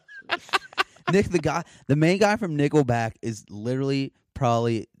 the main guy from Nickelback is literally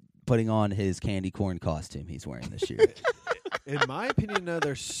probably putting on his candy corn costume he's wearing this year. In my opinion, though,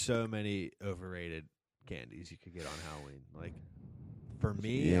 there's so many overrated candies you could get on Halloween. Like, for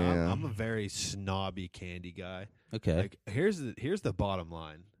me, I'm a very snobby candy guy. Okay. Like, here's the bottom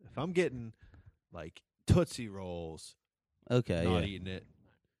line. If I'm getting, like, Tootsie Rolls, Okay. not eating it.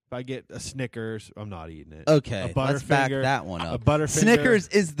 If I get a Snickers, I'm not eating it. Okay. A Let's back Butterfinger, that one a up. Butterfinger. Snickers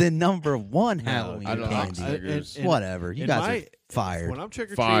is the number one No, Halloween I don't like candy. Snickers. Whatever. You in guys my- are fired. When I'm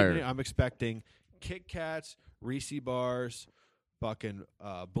trick or Fired. treating, I'm expecting Kit Kats, Reese bars, fucking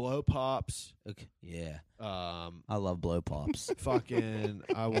blow pops. Okay. Yeah. Um, I love blow pops. fucking,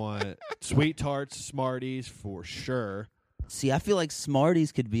 I want Sweet Tarts, Smarties for sure. See, I feel like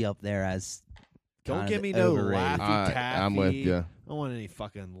Smarties could be up there as Don't kind give of me no overrated. Laffy Taffy. I'm with you. I don't want any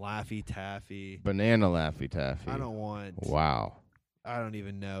fucking Laffy Taffy. Banana Laffy Taffy. I don't want. Wow. I don't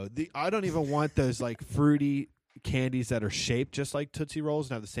even know. I don't even want those like fruity candies that are shaped just like Tootsie Rolls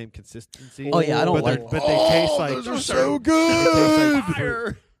and have the same consistency. Oh, yeah, I don't but like- But they taste like those are so They good. taste like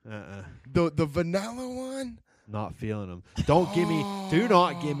fruit. The vanilla one. Not feeling them. Don't give me. Do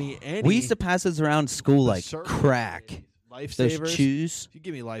not give me any. We used to pass those around school like certain crack. Those Lifesavers. chews. If you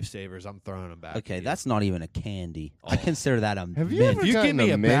give me Lifesavers, I'm throwing them back. Okay, to you. that's not even a candy. I Oh. consider that a Have you mint. ever If you give gotten me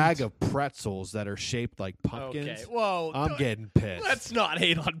a a mint? bag of pretzels that are shaped like pumpkins, Okay. Whoa. I'm getting pissed. Let's not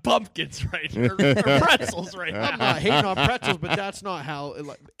hate on pumpkins right here. Or pretzels right I'm now. not hating on pretzels, but that's not how.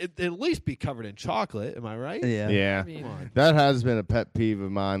 It at least be covered in chocolate. Am I right? Yeah. Yeah. I mean, Come on. That has been a pet peeve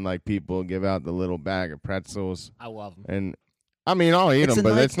of mine. Like people give out the little bag of pretzels, I love them. and I mean I'll eat It's them, a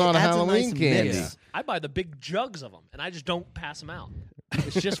but nice- it's not it a adds a Halloween nice candy. mix. I buy the big jugs of them, and I just don't pass them out.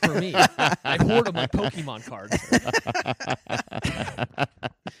 It's just for me. I hoard them like Pokemon cards.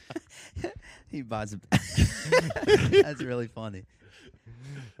 He buys it. That's really funny.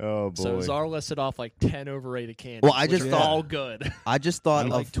 Oh boy. So Czar listed off like 10 overrated candies. Well, I which just are thought- all good. I just I thought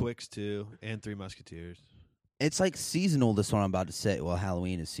like of Twix too, and Three Musketeers. it's like seasonal. This one I'm about to say. Well,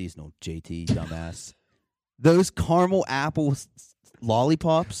 Halloween is seasonal. JT, dumbass. Those caramel apple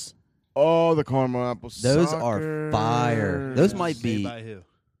lollipops. Oh, the caramel apple. Those are fire. Those might Made be. by who?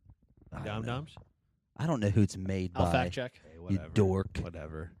 I Dum don't know. Dums. I don't know who it's made I'll by. fact check. Hey, You whatever. dork.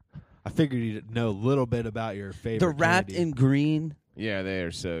 Whatever. I figured you'd know a little bit about your favorite. The wrapped candy. in green. Yeah, they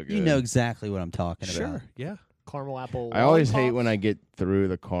are so good. You know exactly what I'm talking about. Sure. Yeah. Caramel apple. I always hate lollipops. when I get through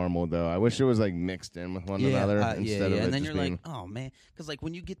the caramel though. I wish it was like mixed in with one another instead of it and then just you're being. like, oh man, because like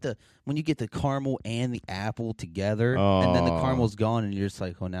when you get the caramel and the apple together, and then the Oh. caramel's gone, and you're just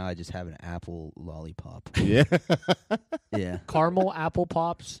like, oh, now I just have an apple lollipop. Yeah. Yeah, Caramel apple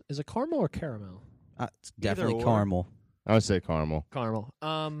pops. Is it caramel or caramel? It's definitely or. caramel. I would say caramel. Caramel.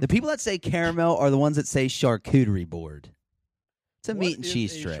 The people that say caramel are the ones that say charcuterie board. It's a what meat and is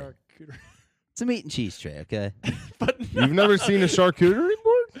cheese a tray. charcuterie? It's a meat and cheese tray. Okay. But You've never seen a charcuterie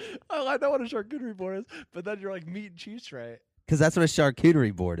board? Oh, I know what a charcuterie board is, but then you're like meat and cheese tray. Because that's what a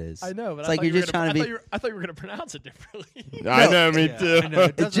charcuterie board is. I know, but It's I like thought you're you were just gonna- trying to be. I thought you were going to pronounce it differently. I know, me Yeah, too. I know. It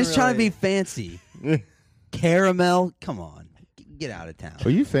It's doesn't just trying to be really- fancy. Caramel. Come on. Get out of town.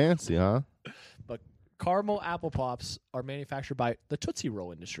 Well, you fancy, huh? Caramel apple pops are manufactured by the Tootsie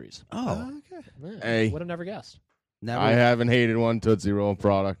Roll Industries. Oh, Okay. Yeah, Hey. would have never guessed. never. I haven't hated one Tootsie Roll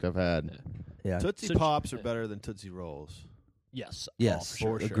product I've had. Yeah. Tootsie So- Pops are better than Tootsie Rolls. Yes. Yes. for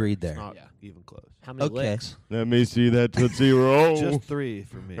sure. For sure. Agreed It's there. not Yeah. even close. How many Okay. licks? Let me see that Tootsie Roll. Just 3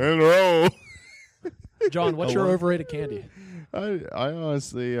 for me. in a row. John, what's Oh, your well. overrated candy? I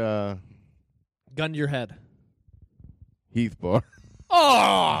honestly, Gun to your head. Heath Bar.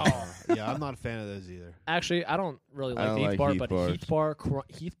 Oh! Yeah, I'm not a fan of those either. Actually, I don't really I like don't Heath like Bar, Heath but Bars.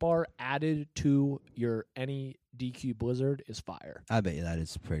 Heath Bar added to your any DQ Blizzard is fire. I bet you that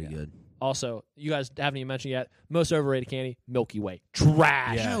is pretty good. Also, you guys haven't even mentioned yet, most overrated candy, Milky Way.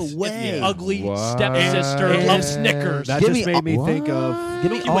 Trash. Yes. No It's way. the Ugly What? stepsister And of Snickers. That Give just me made me all- think of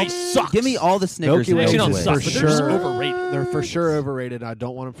Give me Milky all. Way sucks. Give me all the Snickers. Milky in Way. Actually, Milky no, Way. sucks, but they're just sure overrated. They're for sure overrated. I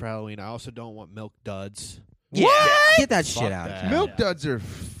don't want them for Halloween. I also don't want Milk Duds. Yeah. Get that Fuck shit out of that. here. Milk duds are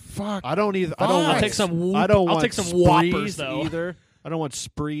fuck. I don't either. I don't Fine. want. I'll take some Whoop. I don't I'll want take some Sprees Whoppers though. either. I don't want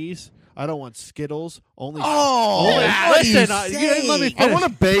Sprees. I don't want Skittles. Only. Oh, only, what are listen. you You didn't let me saying? finish. I want to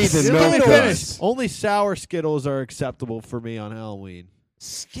bathe in You didn't let milk me finish. duds. Only sour Skittles are acceptable for me on Halloween.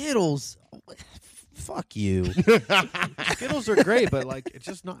 Skittles. Fuck you. Skittles are great, but like it's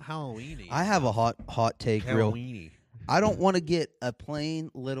just not Halloweeny. I have a hot take. Real. Halloweeny. I don't want to get a plain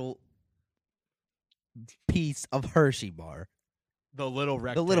little piece of Hershey bar. The little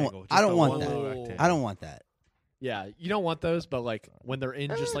rectangle. little one. just I don't the want one that. little Oh. rectangle. I don't want that. Yeah, you don't want those, but like when they're in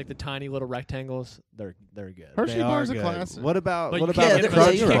just like the tiny little rectangles, they're good. Hershey They bars are are good. classic. What about But what you about can't the get them-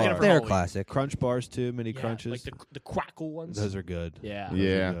 crunch you can't get bar? them for They're a Halloween. classic. Crunch bars too, mini Yeah, crunches. like the crackle ones. Those are good. Yeah. Those are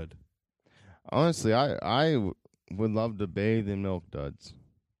Yeah. good. Honestly, I would love to bathe in Milk Duds.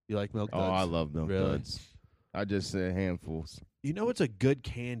 You like milk Oh, duds? I love Milk Really? Duds. I just say handfuls, You know what's a good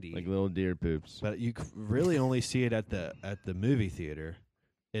candy? like little deer poops. but you really only see it at the movie theater.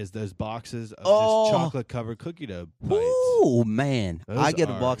 Is those boxes of Oh. just chocolate covered cookie dough bites? Oh man, Those I get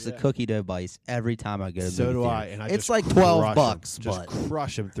a are- box yeah. of cookie dough bites every time I go to the So movie do theater. I, and I It's just like crush 'em. $12, Just but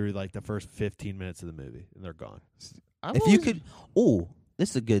crush them through like the first 15 minutes of the movie, and they're gone. if you could, this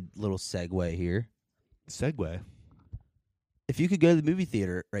is a good little segue here. Segue. If you could go to the movie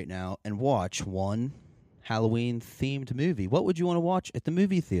theater right now and watch one Halloween themed movie, what would you want to watch at the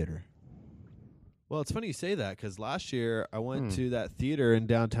movie theater? Well, it's funny you say that because last year I went to that theater in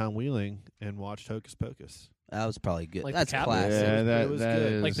downtown Wheeling and watched Hocus Pocus. That was probably good. Like the That's Capitol? classic. Yeah, It was that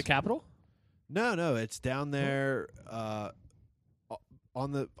good. is Like the Capitol? No, it's down there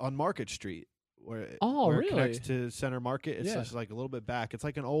on Market Street where it Really? connects to Center Market. It's Yeah. just like a little bit back. It's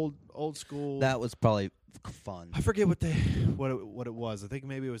like an old school. That was probably fun. I forget what it was. I think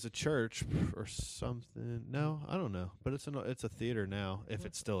maybe it was a church or something. No, I don't know. But it's a theater now if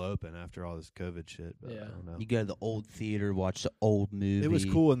it's still open after all this COVID shit. But Yeah. I don't know. You go to the old theater, watch the old movie. It was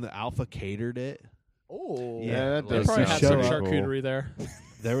cool, and the Alpha catered it. Oh. Yeah, that They like, does probably to had show some up. charcuterie there.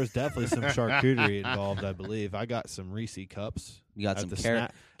 There was definitely some charcuterie involved, I believe. I got some Reese cups. You got at some the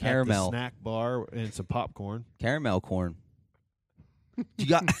caramel. at the snack bar and some popcorn. caramel corn. You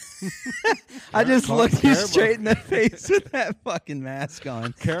got. I just Car- looked you caramel. straight in the face with that fucking mask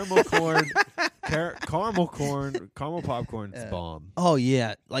on. Caramel corn, caramel popcorn. It's Yeah. bomb. Oh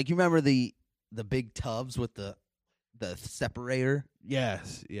yeah, like you remember the big tubs with the separator?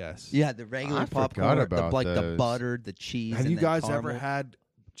 Yes. Yeah, the regular I forgot popcorn, about the those. buttered, the cheese. Have and you the guys caramel. ever had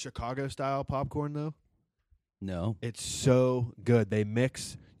Chicago style popcorn though? No. It's so good. They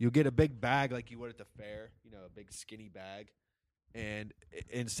mix. You'll get a big bag like you would at the fair, a big skinny bag. And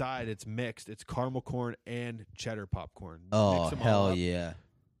inside it's mixed. It's caramel corn and cheddar popcorn. Oh Mix 'em all hell up. yeah!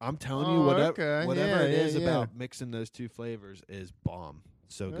 I'm telling you, Oh, whatever okay. whatever it Yeah, is yeah, about mixing those two flavors is bomb.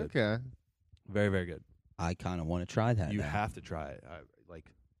 So good. Okay. Very, very good. I kind of want to try that. You now. have to try it.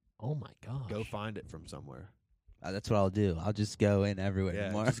 Oh my gosh. Go find it from somewhere. That's what I'll do. I'll just go in everywhere.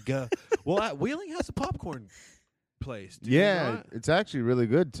 Yeah, more. just go. Well, Wheeling has a popcorn place. Do you Yeah, not? it's actually really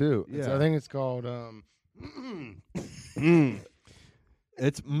good too. Yeah. I think it's called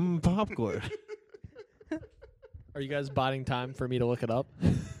It's popcorn. Are you guys biding time for me to look it up?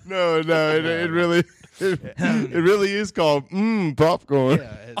 No, it really it really is called popcorn.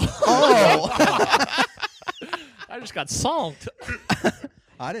 Yeah, Oh, I just got sonked.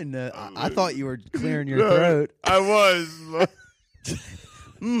 I didn't know. I thought you were clearing your No, throat. I was.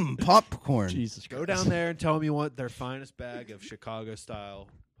 Popcorn. Jesus go Christ. down there and tell them you want their finest bag of Chicago style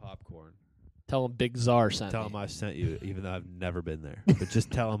popcorn. Tell him Big Czar sent Tell me. them I sent you, even though I've never been there. But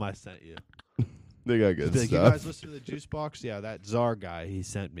just tell them I sent you. They got good Be like, you stuff. guys listen to the juice box? Yeah, that Czar guy, he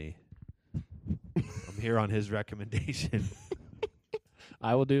sent me. I'm here on his recommendation.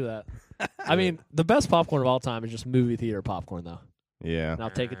 I will do that. I mean, the best popcorn of all time is just movie theater popcorn, though. Yeah. And I'll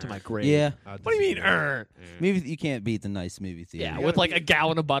take it to my grave. Yeah. What do you mean, Movie. You can't beat the nice movie theater. Yeah, You with gotta like be- a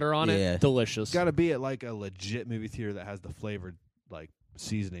gallon of butter on Yeah. it. Delicious. It's got to be at like a legit movie theater that has the flavored like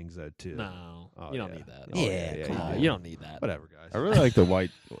seasonings though too. No, Oh, you don't yeah. need that. Oh, Yeah, Come come on, on. you don't need that. Whatever, guys. I really like the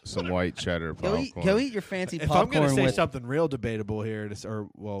some white cheddar popcorn. Go eat your fancy If I'm popcorn going to say with. something real debatable here,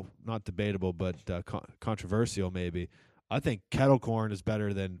 not debatable, but controversial maybe, I think kettle corn is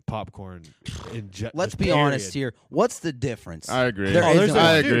better than popcorn. Let's just be period. honest here. What's the difference? I agree. There isn't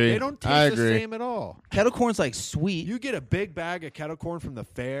I one. Dude, agree. They don't taste I the agree. same at all. Kettle corn's like sweet. You get a big bag of kettle corn from the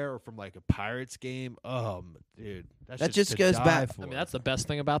fair or from like a Pirates game. Dude, That just to goes die back- for. I mean, that's the best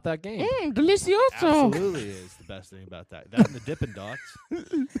thing about that game. Absolutely is the best thing about that. That and the Dippin' Dots.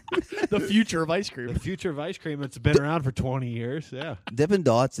 The future of ice cream. The future of ice cream that's been around for 20 years. Yeah. Dippin'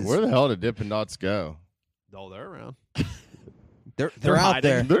 Dots is Where the hell did Dippin' Dots go? Oh, they're around. they're they're out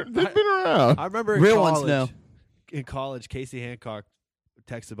hiding. there. They've been around. I remember in Real college, ones know. In college, Casey Hancock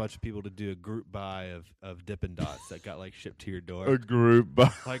texted a bunch of people to do a group buy of Dippin' Dots that got like shipped to your door. A group.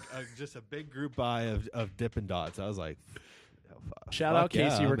 Like just a big group buy of Dippin' Dots. I was like, Shout fuck out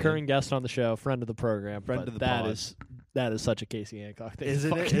Casey, yeah, I'm recurring in. guest on the show, friend of the program. Friend but of the that pod. that is such a Casey Hancock thing.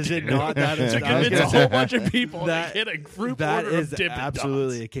 Isn't to it? fucking Is it do. not? That is. To I was convince gonna a whole say, bunch of people that- to get a group that order is of Dippin'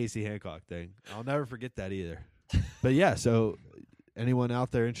 absolutely Dots. a Casey Hancock thing. I'll never forget that either. But yeah, so anyone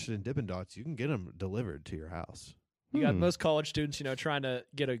out there interested in Dippin' Dots, you can get them delivered to your house. You got most college students, trying to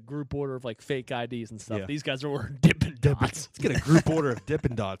get a group order of like fake IDs and stuff. Yeah. These guys are ordering Dippin' Dots. Let's get a group order of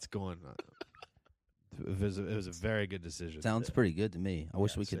Dippin' Dots going. It was a very good decision. Sounds pretty good to me. I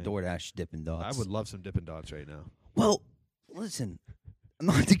wish we could same. DoorDash Dippin' Dots. I would love some Dippin' Dots right now. Well, listen,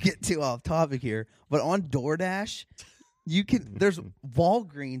 not to get too off topic here, but on DoorDash, there's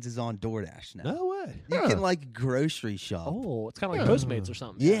Walgreens is on DoorDash now. No way. You can like grocery shop. Oh, it's kind of like Postmates or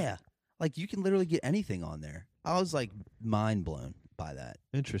something. Yeah. Like you can literally get anything on there. I was like mind blown by that.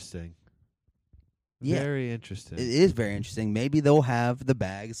 Interesting. Yeah. Very interesting. It is very interesting. Maybe they'll have the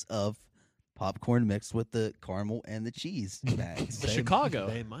bags of popcorn mixed with the caramel and the cheese bags. The Chicago.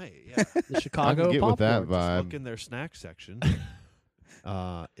 They might, yeah. The Chicago I can get with that popcorn. vibe. Look in their snack section.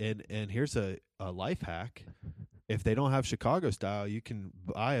 And here's a life hack. If they don't have Chicago style, you can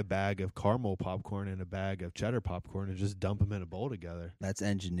buy a bag of caramel popcorn and a bag of cheddar popcorn and just dump them in a bowl together. That's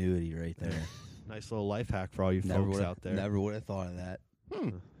ingenuity right there. Nice little life hack for all you Never folks would've- out there. Never would have thought of that.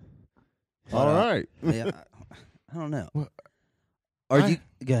 All right. Yeah, I don't know. Well, Are you?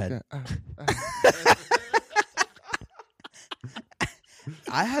 Go ahead.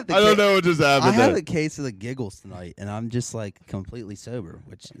 I have the. I don't know what just happened. I have there. a case of the giggles tonight, and I'm just like completely sober,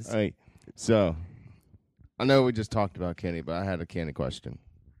 which is All right. So, I know we just talked about candy, but I had a candy question.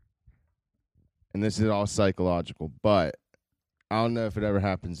 And this is all psychological, but I don't know if it ever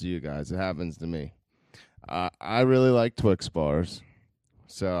happens to you guys. It happens to me. I really like Twix bars.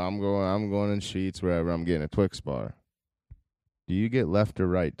 So I'm going in Sheets, wherever I'm getting a Twix bar. Do you get left or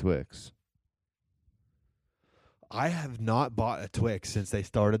right Twix? I have not bought a Twix since they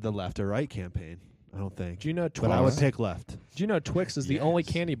started the left or right campaign. I don't think. Do you know But I would Twix? pick left. Do you know Twix is the only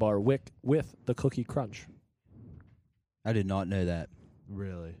Yes. candy bar with the cookie crunch? I did not know that.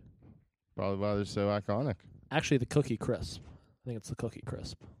 Really? Probably why they're so iconic. Actually, the cookie crisp. I think it's the cookie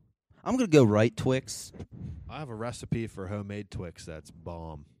crisp. I'm gonna go right Twix. I have a recipe for homemade Twix that's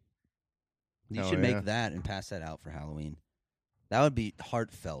bomb. You Hell should yeah. make that and pass that out for Halloween. That would be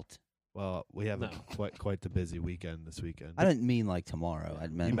heartfelt. Well, we have No. quite the busy weekend this weekend. I didn't mean like tomorrow. I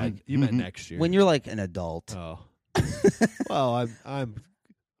meant You like meant you meant next year. when you're like an adult. Oh. Well, I'm.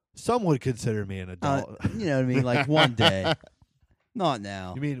 Some would consider me an adult. You know what I mean? Like one day. Not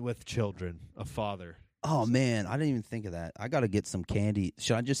now. You mean with children, a father? Oh man, I didn't even think of that. I got to get some candy.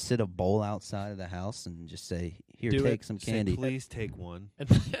 Should I just sit a bowl outside of the house and just say, "Here, Do take it. some Say, candy"? please take one. And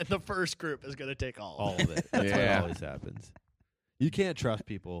the first group is going to take all. All of it. That's Yeah. what always happens. You can't trust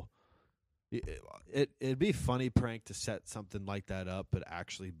people. It'd be a funny prank to set something like that up, but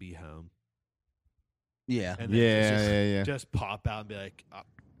actually be home. Yeah, And then Yeah. just pop out and be like,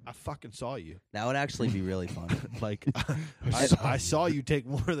 I fucking saw you. that would actually be really fun. Like, I saw you take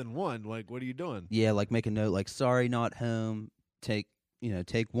more than one. Like, what are you doing? Yeah, like make a note, like "Sorry, not home." Take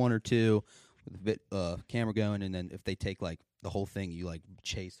one or two with a bit camera going, and then if they take like the whole thing, you like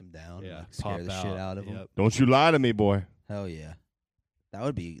chase them down, and, like, scare pop the shit out of them. Yep. Don't you lie to me, boy. Hell yeah,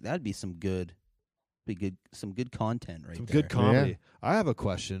 that'd be some good, some good content right Some there. good comedy. I have a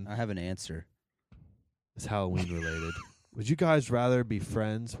question. I have an answer. It's Halloween related. Would you guys rather be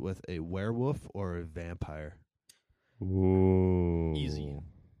friends with a werewolf or a vampire? Ooh. Easy.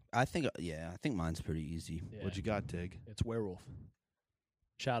 I think mine's pretty easy. Yeah. What you got, Tig? It's werewolf.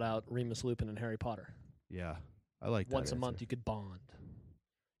 Shout out Remus Lupin and Harry Potter. Yeah, I like that. Once a month, you could bond.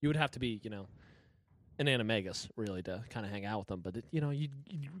 You would have to be, an animagus, really, to kind of hang out with them. But,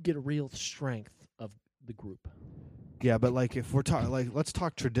 you'd get a real strength of the group. Yeah, but like if we're talking, like let's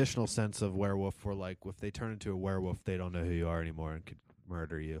talk traditional sense of werewolf. Where like if they turn into a werewolf, they don't know who you are anymore and could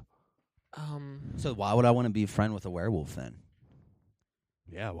murder you. So why would I want to be a friend with a werewolf then?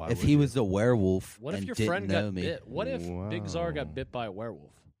 Yeah, why? If would he you? was a werewolf What if and your didn't friend know got me? bit? What if Big Czar Wow. got bit by a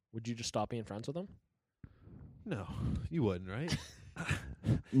werewolf? Would you just stop being friends with him? No, you wouldn't, right?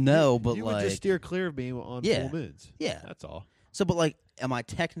 No, but you like would just steer clear of me on Yeah. full moons. yeah. That's all. So, but like, am I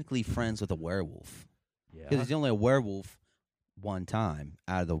technically friends with a werewolf? Yeah. Because he's only a werewolf one time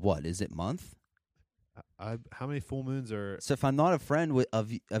out of the what? Is it month? How many full moons are? So if I'm not a friend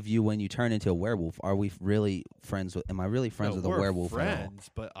of you when you turn into a werewolf, are we really friends with? Am I really friends No, with a we're werewolf? At all? friends,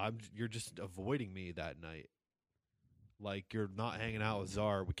 but you're just avoiding me that night. Like you're not hanging out with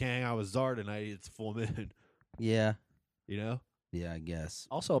Czar. We can't hang out with Czar tonight. It's full moon. Yeah, You know. yeah, I guess.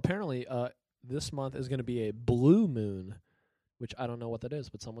 Also, apparently, this month is going to be a blue moon, which I don't know what that is,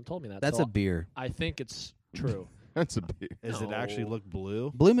 but someone told me that. That's so a beer. I think it's true. That's a beer. Does it actually No. look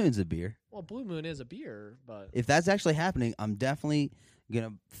blue? Blue Moon's a beer. Well, blue moon is a beer, but If that's actually happening, I'm definitely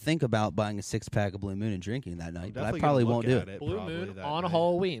gonna think about buying a 6-pack of Blue Moon and drinking that night. But I probably won't do it. blue probably moon that on night.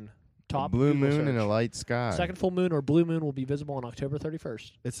 Halloween. A Top blue Google moon and a search. light sky. Second full moon or blue moon will be visible on October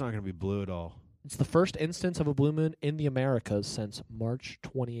 31st. It's not going to be blue at all. It's the first instance of a blue moon in the Americas since March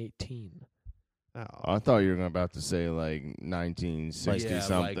 2018. Oh, I thought you were about to say like 1960 yeah,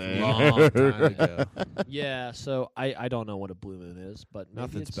 something. long time ago. Yeah, so I don't know what a blue moon is, but maybe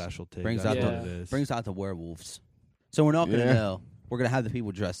Nothing it's, special to Brings That's out what the- it is. Brings out the werewolves. So we're not going to Yeah. know. We're going to have the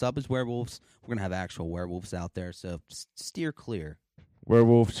people dressed up as werewolves. We're going to have actual werewolves out there, so steer clear.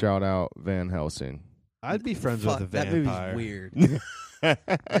 Werewolf, shout out Van Helsing. I'd be friends Fuck, with a that vampire. movie's weird.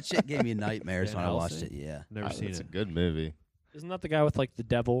 That shit gave me nightmares Van when I watched Helsing? it, yeah. Never seen It's a it. good movie. Isn't that the guy with like the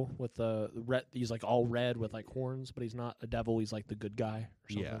devil with the red? He's like all red with like horns, but he's not a devil. He's like the good guy. Or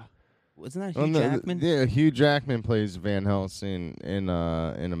something. Yeah. Wasn't that Oh, Hugh no, Jackman? Yeah, Hugh Jackman plays Van Helsing in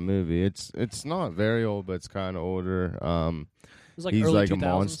a movie. It's not very old, but it's kind of older. It was like He's early like 2000s. a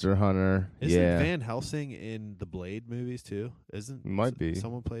monster hunter. Isn't yeah, Van Helsing in the Blade movies too? Isn't Might be.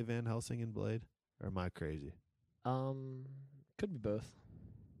 someone play Van Helsing in Blade? Or am I crazy? Could be both.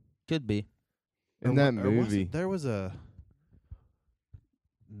 Could be. in Or that wa- or was it- movie. there was a.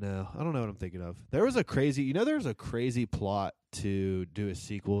 No, I don't know what I'm thinking of. There was a crazy. There was a crazy plot to do a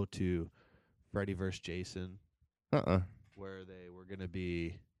sequel to Freddy vs. Jason, where they were gonna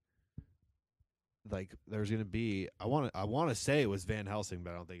be. Like there's gonna be. I want to say it was Van Helsing,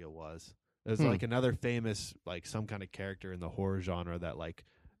 but I don't think it was. It was like another famous, like some kind of character in the horror genre that like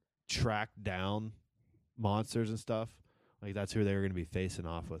tracked down monsters and stuff. Like that's who they were gonna be facing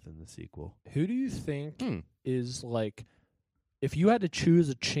off with in the sequel. Who do you think Hmm. is like, if you had to choose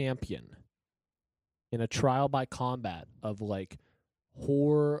a champion in a trial by combat of like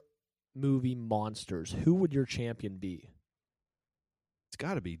horror movie monsters, who would your champion be? It's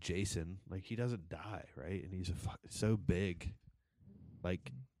got to be Jason. Like he doesn't die, right? And he's so big,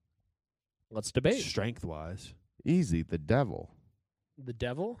 like Let's debate. strength wise. Easy, the devil. The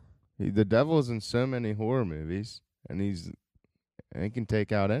devil? The devil's in so many horror movies, and he can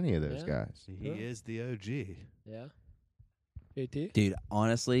take out any of those Yeah. guys. He Yeah. is the OG. Yeah. JT? Dude,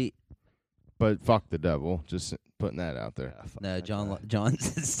 honestly, But fuck the devil. Just putting that out there. Yeah, fuck no, that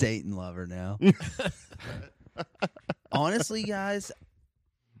John's guy. a Satan lover now. Honestly, guys,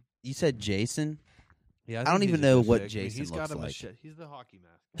 you said Jason, Yeah, I don't think even he's a know good what pick. Jason he's got looks a like. machete. He's the hockey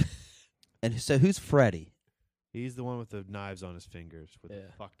mask. and so who's Freddy? He's the one with the knives on his fingers with Yeah.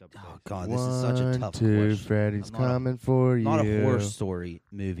 the fucked up. Oh face. God, this is such a 1, tough 2, question. Freddy's I'm not a- coming for you. Not a horror story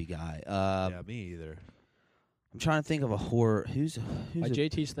movie guy. Yeah, me either. I'm trying to think of a horror. Who's While a,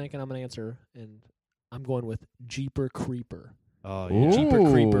 JT's thinking, I'm going to answer, and I'm going with Jeeper Creeper. Oh Ooh. yeah.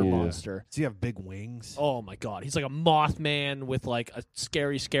 Jeeper Creeper Ooh. monster. Does he have big wings? Oh my God, he's like a Mothman with like a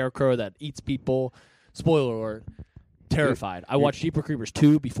scary scarecrow that eats people. Spoiler alert. Terrified. I watched Jeeper Creepers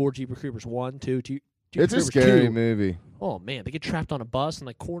 2 before Jeeper Creepers 1, 2, Jeeper It's a Creepers scary 2. movie. Oh man, they get trapped on a bus in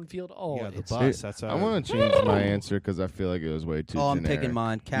like cornfield. Oh, yeah, the it's bus. That's how I want to change my answer because I feel like it was way too Oh, I'm generic. picking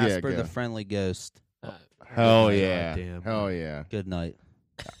mine. Casper go. the Friendly Ghost. Hell God yeah. damn. Hell yeah. Good night.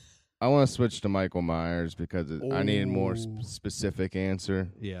 I want to switch to Michael Myers because I need a more Ooh. specific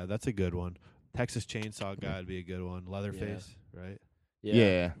answer. Yeah, that's a good one. Texas Chainsaw Guy would be a good one. Leatherface, right?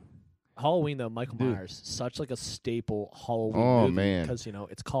 Yeah. Halloween though, Michael Dude. Myers, such like a staple Halloween Oh, movie man. because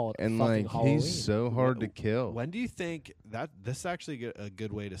it's called And fucking like Halloween. he's so hard to kill. When do you think that this is actually a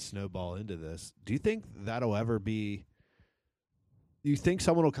good way to snowball into this? Do you think that'll ever be? Do you think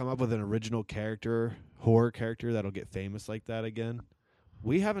someone will come up with an original character, horror character that'll get famous like that again?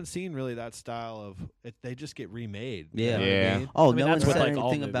 We haven't seen really that style of it. They just get remade. You Yeah. know what I Yeah. mean? Oh, I mean, no one that's with, said like,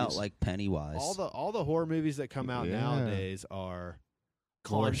 all anything about movies. like Pennywise. All the horror movies that come out Yeah. nowadays are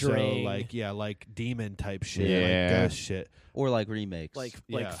more so Conjuring. like demon type shit, Yeah. like ghost shit. or like remakes. like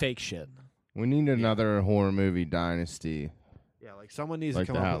Yeah. fake shit. We need another horror movie dynasty. Yeah, like someone needs Like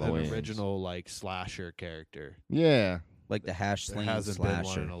to the come up with an Halloweens. original like slasher character. Yeah. like the hash There sling hasn't slasher. been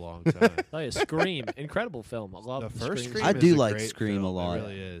one in a long time. Oh yeah, Scream, incredible film. I love The first Scream. Scream I is do a like great Scream a film. lot. It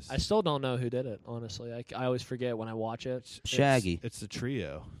really is. I still don't know who did it. Honestly, I always forget when I watch it. It's- Shaggy. It's the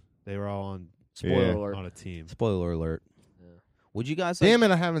trio. They were all on Spoiler Yeah. alert. on a team. Spoiler alert. Yeah. Would you guys like, Damn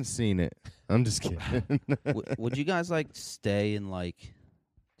it, I haven't seen it. I'm just kidding. would you guys like stay and like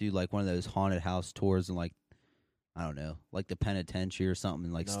do like one of those haunted house tours and like I don't know, like the penitentiary or something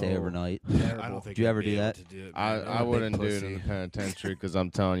and like stay No. overnight? I don't think Do you I'd ever be do able that? to do it, I man. I'm a I big wouldn't do it pussy. in the penitentiary because I'm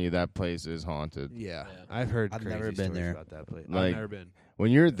telling you that place is haunted. Yeah, Yeah. I've heard. I've crazy never been stories there. about that place. Like- I've never been.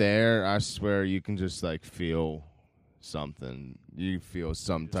 When you're there, I swear you can just like feel something. You feel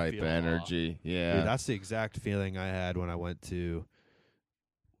some Just type feel of awe. energy. Yeah. Dude, that's the exact feeling I had when I went to.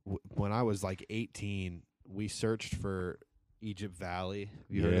 When I was like 18, we searched for Egypt Valley.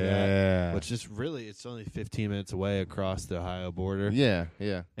 You heard of that? yeah. Which is really, it's only 15 minutes away across the Ohio border. Yeah.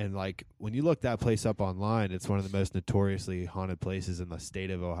 Yeah. And like when you look that place up online, it's one of the most notoriously haunted places in the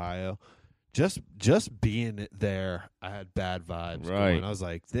state of Ohio. just being there, I had bad vibes. Right. Going. I was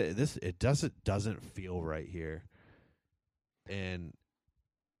like, it doesn't feel right here, and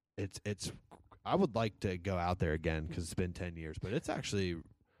it's. I would like to go out there again because it's been 10 years, but it's actually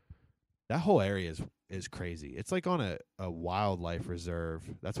that whole area is crazy. It's like on a wildlife reserve.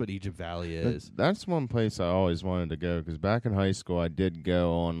 That's what Egypt Valley is. That's one place I always wanted to go because back in high school I did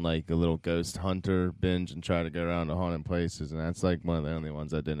go on like a little ghost hunter binge and try to go around to haunted places, and that's like one of the only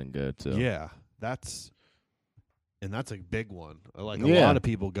ones I didn't go to. Yeah, that's a big one. Like a Yeah. lot of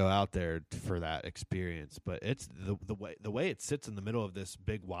people go out there for that experience, but it's the way it sits in the middle of this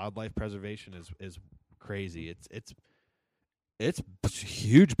big wildlife preservation is crazy. It's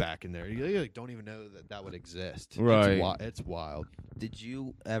huge back in there. You like, don't even know that would exist. Right. It's wild. Did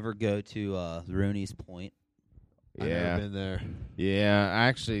you ever go to Rooney's Point? I've Yeah. never been there. Yeah,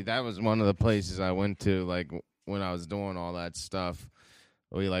 actually, that was one of the places I went to, like, when I was doing all that stuff.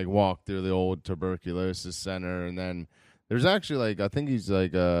 We, like, walked through the old tuberculosis center, and then there's actually, like, I think he's,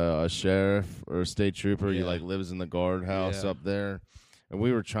 like, a sheriff or a state trooper. He, Yeah. like, lives in the guardhouse Yeah. up there. And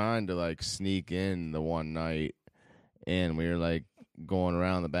we were trying to, like, sneak in the one night, and we were, like, going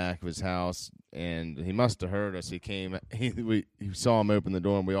around the back of his house, and he must have heard us. He came, he saw him open the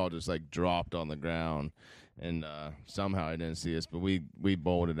door, and we all just, like, dropped on the ground. And somehow he didn't see us, but we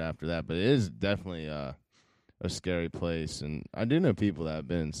bolted after that. But it is definitely a scary place, and I do know people that have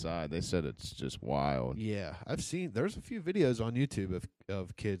been inside. They said it's just wild. Yeah, I've seen. There's a few videos on YouTube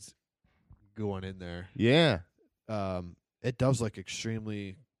of kids going in there. Yeah, It does look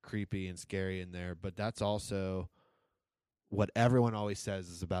extremely creepy and scary in there, but that's also what everyone always says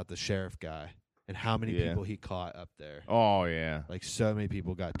is about the sheriff guy and how many Yeah. people he caught up there. oh yeah. Like so many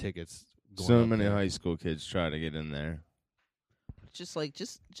people got tickets. Going So up many there. high school kids try to get in there. Just like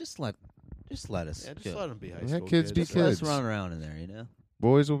just let us. Yeah, just go. let them be high Let school kids be Just let us kids. run around in there, you know.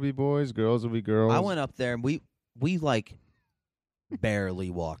 Boys will be boys, girls will be girls. I went up there and we like barely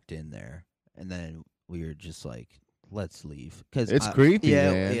walked in there, and then we were just like, let's leave because It's creepy,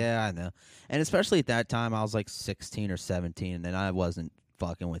 Yeah, man. yeah, I know. And especially at that time, I was like 16 or 17, and I wasn't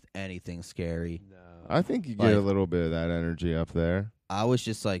fucking with anything scary. No. I think you get Like- a little bit of that energy up there. I was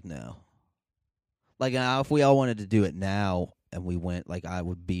just like, no. Like if we all wanted to do it now and we went, like I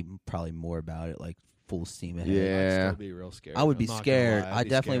would be probably more about it, like full steam ahead. Yeah. I'd still be real scared. I would I'm be not gonna scared. lie, I'd I be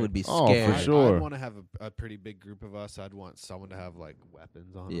definitely scared. would be Oh, scared. for sure. I'd want to have a pretty big group of us. I'd want someone to have like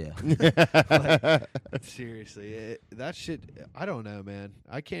weapons on. 'em. Yeah. Seriously, that shit. I don't know, man.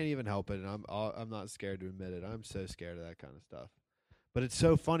 I can't even help it, and I'm not scared to admit it. I'm so scared of that kind of stuff. But it's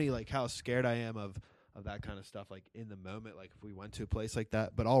so funny, like how scared I am of that kind of stuff, like in the moment. Like if we went to a place like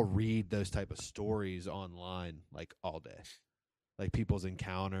that, but I'll read those type of stories online like all day, like people's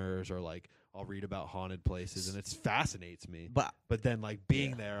encounters, or like I'll read about haunted places, and it fascinates me. But then like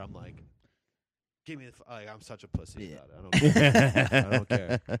being Yeah. there, I'm like, give me like I'm such a pussy Yeah. about it. I don't care. I don't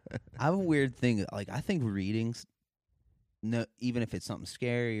care. I have a weird thing. Like I think readings, no, even if it's something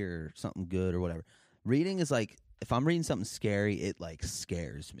scary or something good or whatever, reading is like if I'm reading something scary, it like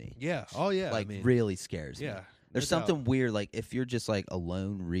scares me. Yeah. Oh yeah. Like I mean, really scares me. yeah. There's no doubt. something weird, like if you're just like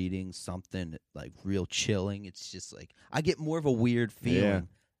alone reading something like real chilling, it's just like I get more of a weird feeling Yeah.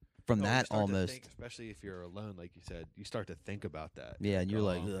 from Oh, you that start to almost. think, especially if you're alone, like you said, you start to think about that. Yeah, and you're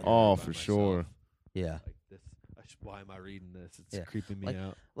like, I'm ugh. here Oh, by for myself. sure. Yeah. Like this, why am I reading this? It's Yeah. creeping me Like-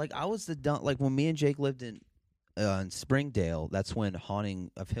 out. Like I was like when me and Jake lived in Springdale, that's when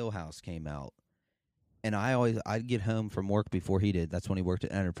Haunting of Hill House came out. And I'd get home from work before he did. That's when he worked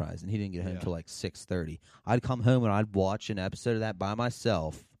at Enterprise, and he didn't get home Yeah. till like 6:30. I'd come home and I'd watch an episode of that by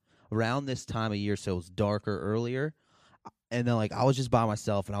myself around this time of year, so it was darker earlier. And then like I was just by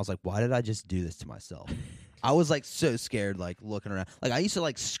myself, and I was like, why did I just do this to myself? I was like so scared, like looking around. Like I used to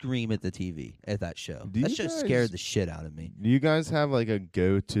like scream at the TV at that show. Do That you show guys- scared the shit out of me. Do you guys have like a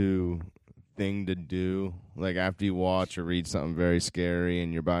go-to thing to do, like after you watch or read something very scary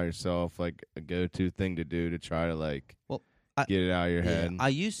and you're by yourself, like a go-to thing to do to try to like get it out of your Yeah, head? I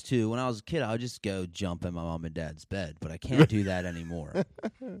used to when I was a kid. I would just go jump in my mom and dad's bed, but I can't do that anymore.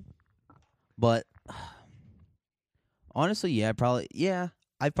 But honestly, I'd probably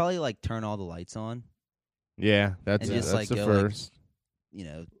like turn all the lights on. Yeah, that's And it. just, That's like, the go, like, first. You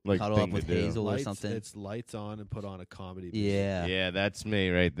know, Like, cuddle up thing to with do. Hazel or Lights, something. It's lights on and put on a comedy. piece. Yeah, Yeah, that's me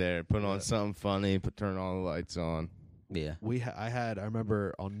right there. Put on Yeah. something funny, turn all the lights on. yeah. I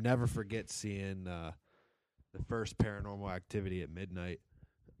remember. I'll never forget seeing the first Paranormal Activity at midnight.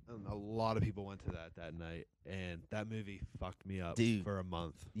 And a lot of people went to that night, and that movie fucked me up Dude, for a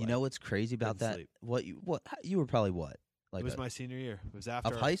month. You know what's crazy about couldn't that? sleep. What you were probably what? It Like was my senior year. It was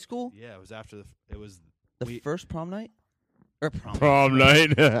after of high school? Yeah, it was after it was The we- first prom night? Or prom. Prom night.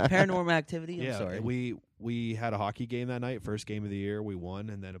 Paranormal Activity. I'm Yeah, sorry. we had a hockey game that night, first game of the year. We won,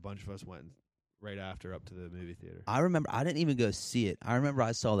 and then a bunch of us went right after up to the movie theater. I remember I didn't even go see it. I remember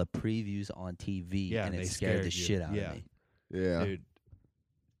I saw the previews on TV, Yeah, and they it scared the you. shit out Yeah. of me. Yeah. Dude,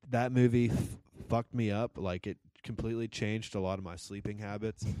 that movie fucked me up. Like, it completely changed a lot of my sleeping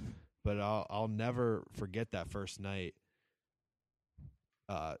habits. But I'll never forget that first night.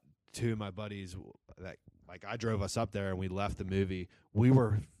 Two of my buddies that I drove us up there and we left the movie. We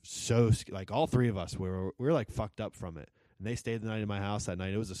were so all three of us we were like fucked up from it. And they stayed the night in my house that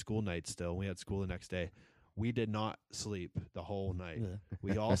night. It was a school night still. We had school the next day. We did not sleep the whole night. Yeah.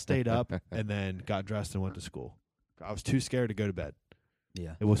 We all stayed up and then got dressed and went to school. I was too scared to go to bed.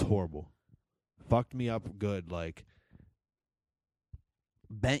 Yeah. It was horrible. Fucked me up good. Like,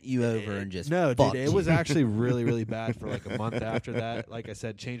 Bent you over and just no, fucked dude. It was you. actually really, really bad for like a month after that. Like I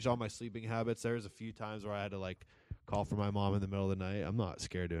said, changed all my sleeping habits. There was a few times where I had to like call for my mom in the middle of the night. I'm not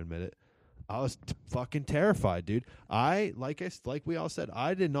scared to admit it. I was fucking terrified, dude. Like we all said,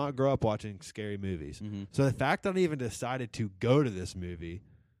 I did not grow up watching scary movies. Mhm. So the fact that I even decided to go to this movie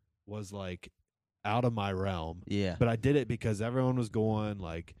was like out of my realm. Yeah. But I did it because everyone was going,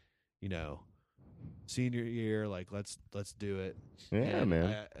 like, senior year, like let's do it. Yeah, And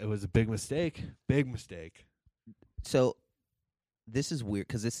man. it was a big mistake. Big mistake. So this is weird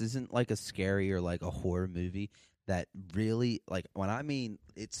because this isn't like a scary or like a horror movie that really, like, when I mean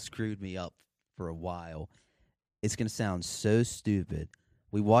it screwed me up for a while, it's going to sound so stupid.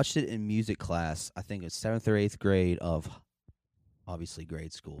 We watched it in music class. I think it was 7th or 8th grade of, obviously,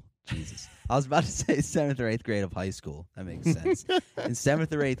 grade school. Jesus. I was about to say 7th or 8th grade of high school. That makes sense. In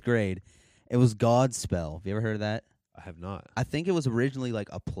 7th or 8th grade, it was Godspell. Have you ever heard of that? I have not. I think it was originally like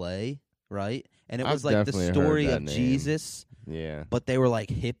a play, right? And it I've was like the definitely heard story that of name. Jesus, Yeah. but they were like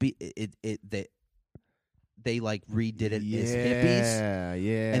hippie. They like redid it as hippies. Yeah,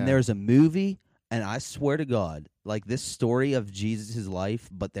 yeah. And there's a movie, and I swear to God, like this story of Jesus' life,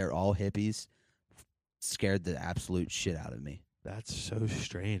 but they're all hippies, scared the absolute shit out of me. That's so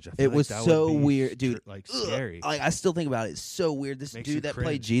strange. I feel It like was that so would be weird, dude. Like Ugh. scary. Like, I still think about it. It's so weird. This Makes you dude that played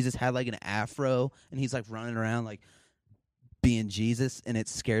cringe. Jesus had like an afro, and he's like running around like being Jesus, and it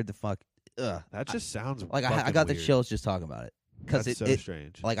scared the fuck. Ugh. That just sounds Like I fucking got the weird. chills just talking about it because That's it, so it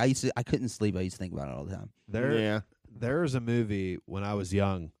strange. like I couldn't sleep. I used to think about it all the time. There was a movie when I was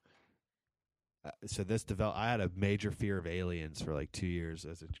young. So this developed. I had a major fear of aliens for like 2 years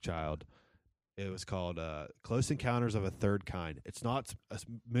as a child. It was called Close Encounters of a Third Kind. It's not a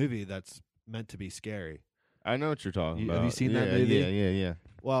movie that's meant to be scary. I know what you're talking about. Have you seen that Yeah, movie? Yeah.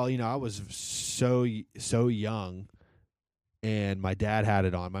 Well, I was so young, and my dad had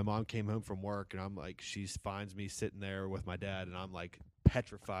it on. My mom came home from work, and I'm like, she finds me sitting there with my dad, and I'm like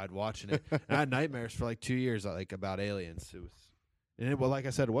petrified watching it. And I had nightmares for like 2 years, like about aliens. It was, well, like I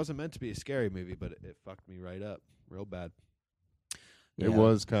said, it wasn't meant to be a scary movie, but it fucked me right up, real bad. Yeah.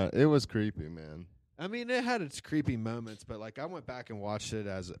 It was creepy, man. I mean, it had its creepy moments, but like I went back and watched it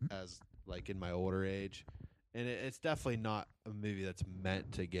as like in my older age, and it's definitely not a movie that's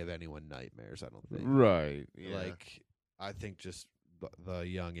meant to give anyone nightmares. I don't think. Right. Yeah. Like, I think just the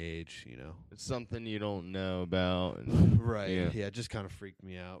young age, it's something you don't know about. And Right. Yeah. Yeah, it just kind of freaked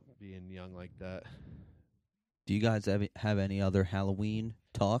me out being young like that. Do you guys have any other Halloween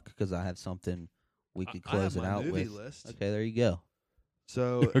talk? Because I have something we could close it out movie with. list. Okay, there you go.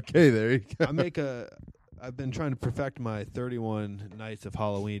 So okay, there you go. I've been trying to perfect my 31 Nights of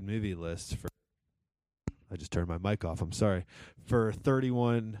Halloween movie list for. I just turned my mic off. I'm sorry. For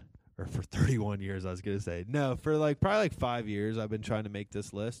 31 years, I was gonna say no. For probably 5 years, I've been trying to make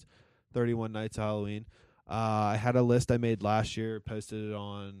this list. 31 Nights of Halloween. I had a list I made last year. Posted it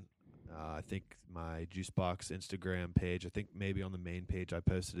on, I think my Juicebox Instagram page. I think maybe on the main page I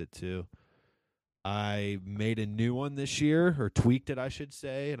posted it too. I made a new one this year, or tweaked it, I should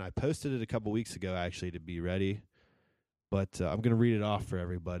say, and I posted it a couple weeks ago, actually, to be ready. But I'm going to read it off for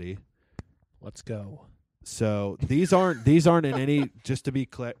everybody. Let's go. So these aren't in any, just to be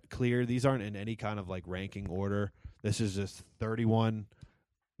clear, these aren't in any kind of ranking order. This is just 31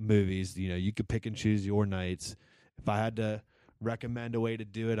 movies. You could pick and choose your nights. If I had to recommend a way to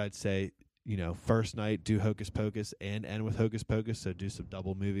do it, I'd say, first night do Hocus Pocus and end with Hocus Pocus, so do some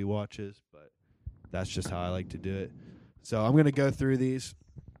double movie watches, but that's just how I like to do it. So I'm going to go through these.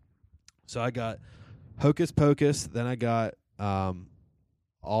 So I got Hocus Pocus. Then I got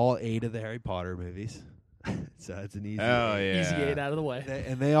all 8 of the Harry Potter movies. So that's an easy Oh, 8. yeah. Easy 8 out of the way.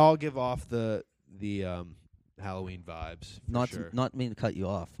 And they all give off the Halloween vibes. For Not sure. not mean to cut you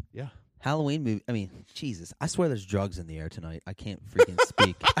off. Yeah. Halloween movie. I mean, Jesus, I swear there's drugs in the air tonight. I can't freaking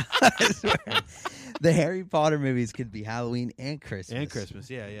speak. I swear. The Harry Potter movies could be Halloween and Christmas. And Christmas,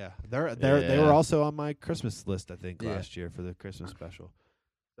 yeah. They were also on my Christmas list, I think, last year for the Christmas special.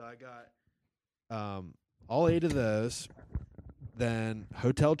 So I got all 8 of those. Then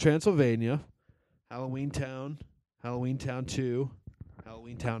Hotel Transylvania, Halloween Town 2,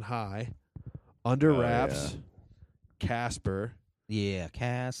 Halloween Town High, Under Wraps, Casper. Yeah,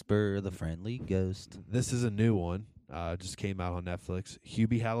 Casper, the Friendly Ghost. This is a new one. Just came out on Netflix.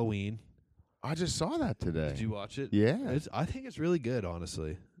 Hubie Halloween. I just saw that today. Did you watch it? Yeah. I think it's really good,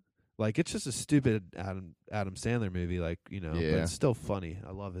 honestly. Like, it's just a stupid Adam Sandler movie, like, but it's still funny.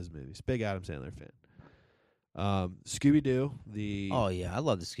 I love his movies. Big Adam Sandler fan. Scooby-Doo, Oh yeah, I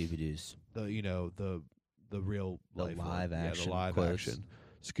love the Scooby-Doos. the real life one. live action. The live quotes. action.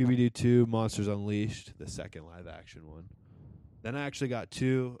 Scooby-Doo 2, Monsters Unleashed, the second live action one. Then I actually got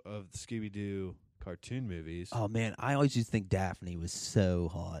 2 of the Scooby-Doo cartoon movies. Oh man, I always used to think Daphne was so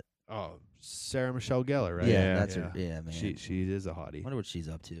hot. Oh, Sarah Michelle Gellar, right? Yeah, that's her. Yeah, man. She is a hottie. Wonder what she's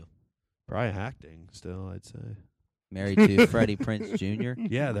up to. Probably acting still, I'd say. Married to Freddie Prinze Jr.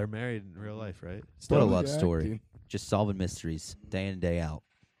 Yeah, they're married in real life, right? What a Still love acting. story. Just solving mysteries day in and day out.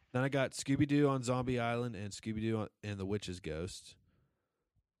 Then I got Scooby-Doo on Zombie Island and Scooby-Doo and the Witch's Ghost.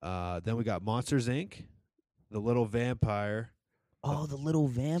 Then we got Monsters, Inc., The Little Vampire, Oh, the little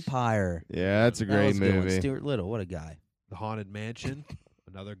vampire. Yeah, that's a That great was a good one. movie. Stuart Little, what a guy. The Haunted Mansion,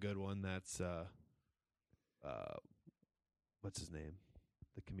 another good one. That's what's his name?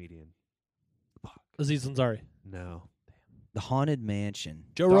 The comedian. Aziz Ansari. No. The Haunted Mansion.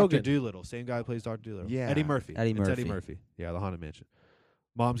 Joe Dr. Rogan. Doolittle. Same guy who plays Dr. Doolittle. Yeah. Eddie Murphy. Eddie It's Eddie Murphy. Murphy. Yeah, The Haunted Mansion.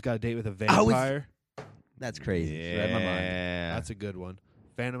 Mom's Got a Date with a I was- Vampire. That's crazy. It's read my mind. Yeah. That's a good one.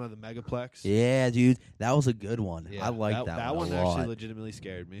 Phantom of the Megaplex. Yeah, dude. That was a good one. Yeah, I liked that one a actually lot. legitimately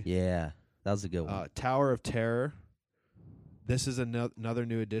scared me. Yeah, that was a good one. Tower of Terror. This is another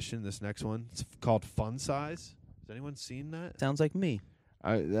new edition. This next one. It's called Fun Size. Has anyone seen that? Sounds like me.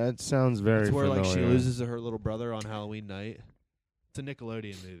 That sounds very It's where familiar. like she loses her little brother on Halloween night. It's a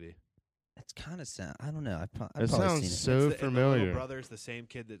Nickelodeon movie. It's kind of sound. I don't know. I've It probably sounds seen it. so And the familiar. little brother's the same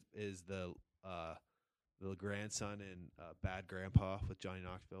kid that is the grandson in Bad Grandpa with Johnny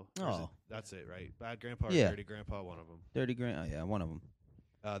Knoxville. Or is Oh. it- that's it, right? Bad Grandpa or Yeah. Dirty Grandpa, one of them. Dirty Grand. Oh yeah, one of them.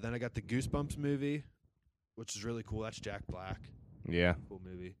 Then I got the Goosebumps movie, which is really cool. That's Jack Black. Yeah. Cool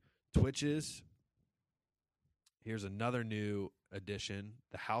movie. Twitches. Here's another new addition.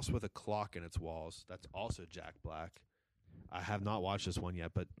 The House with a Clock in Its Walls. That's also Jack Black. I have not watched this one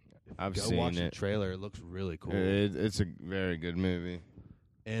yet, but if I've you go seen watch the it. trailer. It looks really cool. It's a very good movie.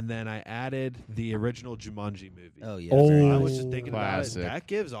 And then I added the original Jumanji movie. Oh yeah. Oh. Very I nice. was just thinking Classic. about it. That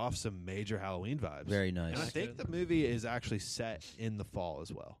gives off some major Halloween vibes. Very nice. And I think the movie is actually set in the fall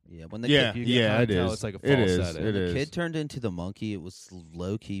as well. Yeah, when the Yeah, kid, you can yeah, kinda it tell is. it's like a It fall is. setting. It the is. kid turned into the monkey, it was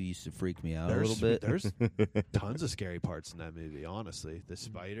low key. Used to freak me out a little bit. There's tons of scary parts in that movie. Honestly, the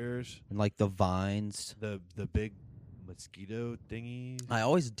spiders, And like the vines. the big mosquito thingies. I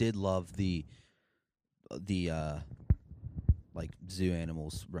always did love the like zoo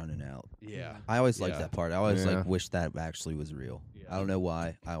animals running out. Yeah, I always liked Yeah. that part. I always Yeah. like wish that actually was real. Yeah. I don't know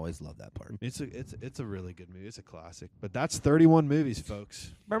why. I always love that part. it's a really good movie. It's a classic. But that's 31 movies,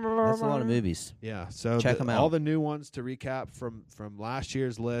 folks. That's a lot of movies. Yeah, so Check 'em all out. the new ones to recap from last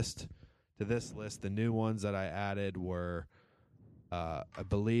year's list to this list. The new ones that I added were, I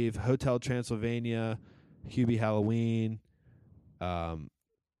believe, Hotel Transylvania, Hubie Halloween,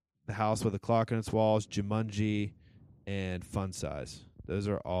 The House with a Clock in Its Walls, Jumanji, and Fun Size. Those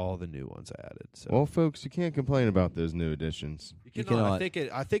are all the new ones I added. So Well, folks, you can't complain about those new additions. you cannot.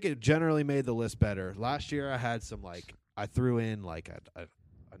 I think it generally made the list better. Last year I had some I threw in like an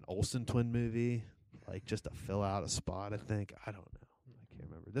Olsen twin movie, like just to fill out a spot. I think I don't know. I can't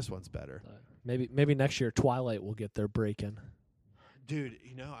remember. This one's better, Maybe next year Twilight will get their break in. dude.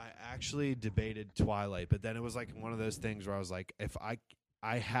 I actually debated Twilight, but then it was like one of those things where I was like, if I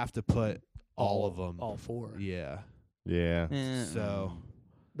have to put all of them. All 4. Yeah. Yeah. So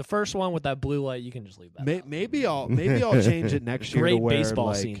The first one with that blue light, you can just leave that. out. maybe I'll change it next year. Great to where, baseball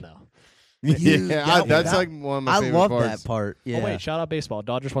like, scene though. That's like one of my I favorite love parts. that part. Yeah. Oh wait, shout out baseball.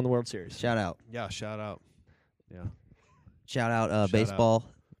 Dodgers won the World Series. Shout out. Yeah, shout out. Yeah. Shout out out. baseball.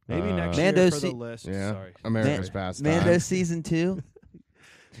 Maybe next Mando year for the Se- list. Yeah. Sorry. America's pastime. Mando season 2.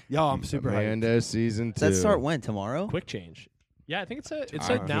 Yo, I'm super hyped. Mando season 2. Does that start when? Tomorrow? Quick change. Yeah, I think it's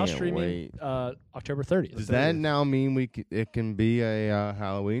I now can't streaming wait. October 30th. Does that now mean it can be a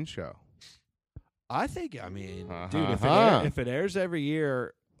Halloween show? I think, I mean, Ha, dude, ha, if ha. if it airs every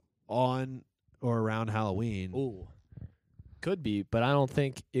year on or around Halloween, Ooh. could be, but I don't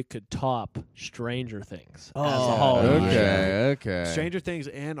think it could top Stranger Things as a Oh, whole. Okay. Stranger Things,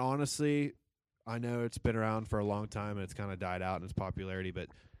 and honestly, I know it's been around for a long time and it's kind of died out in its popularity, but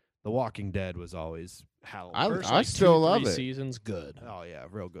The Walking Dead was always hell. First, I still love 2-3 it. seasons, good. Oh yeah,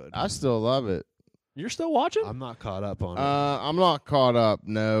 real good. I still love it. You're still watching? I'm not caught up on it. I'm not caught up,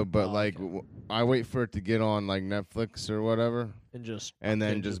 no, but Oh, like okay. I wait for it to get on like Netflix or whatever, and just and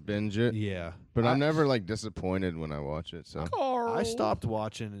then binge just it. binge it. Yeah, But I- I'm never like disappointed when I watch it. So Carl. I stopped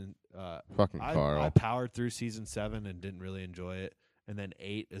watching and fucking I Carl. powered through season 7 and didn't really enjoy it, and then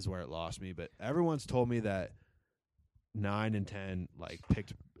 8 is where it lost me. But everyone's told me that 9 and 10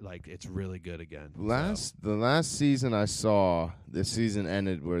 picked it's really good again. The last season I saw, the season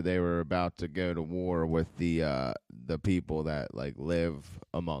ended where they were about to go to war with the people that like live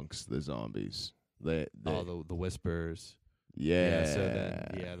amongst the zombies. The whispers. yeah. So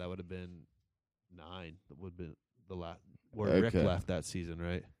then that would have been 9. That would have been the last where Rick Okay. left that season,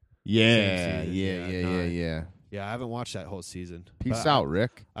 right? yeah, season, yeah, yeah, yeah, 9. yeah. Yeah, I haven't watched that whole season. Peace But out,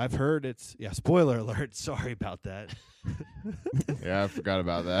 Rick. I've heard it's spoiler alert. Sorry about that. Yeah, I forgot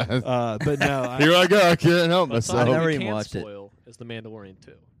about that. But no, Here I go. I can't help But myself. something never we even can't watched it. spoil is The Mandalorian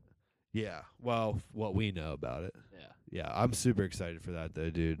 2. yeah. Well, what we know about it. Yeah. Yeah, I'm super excited for that though,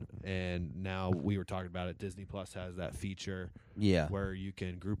 dude. And now we were talking about it. Disney Plus has that feature Yeah. where you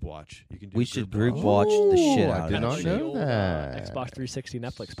can group watch. You can do We should group group watch. watch the shit Ooh, I out did of not that Like know the old, that. Xbox 360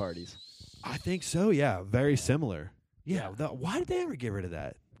 Netflix parties. I think so. Yeah, very similar. Yeah. Yeah. Why did they ever get rid of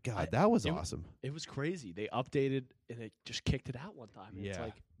that? God, that was it- awesome. It was crazy. They updated and they just kicked it out one time. And It's Yeah.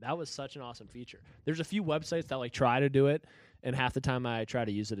 like that was such an awesome feature. There's a few websites that like try to do it, and half the time I try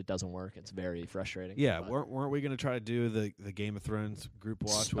to use it, it doesn't work. It's very frustrating. Yeah, but- weren't we gonna try to do the Game of Thrones group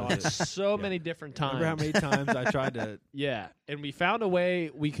watch? Oh, with it? so Yeah. many different times. Remember how many times I tried to? Yeah, and we found a way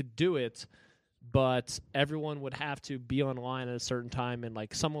we could do it, but everyone would have to be online at a certain time, and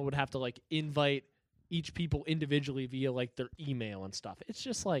like someone would have to like invite each people individually via like their email and stuff. It's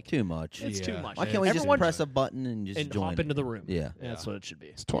just like Too much. it's too Yeah. much. Why can't we just Everyone press a button and just and join hop it? into the room? Yeah. That's Yeah. what it should be.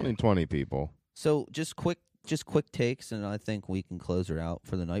 It's 2020, people. So just quick takes, and I think we can close her out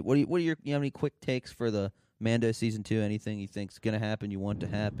for the night. You have any quick takes for the Mando season 2? Anything you think's gonna happen? You want to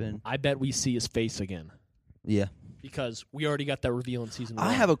happen? I bet we see his face again Yeah. because we already got that reveal in season 1.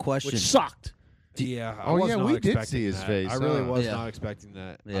 I have a question. which sucked. Yeah. I Oh, was yeah, not we did expecting see his that. face, I really huh? was Yeah. not expecting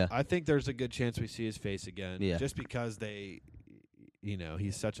that. Yeah. I think there's a good chance we see his face again. Yeah. Just because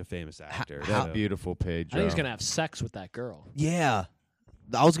he's such a famous actor. That so- beautiful page. I think he's gonna have sex with that girl. Yeah.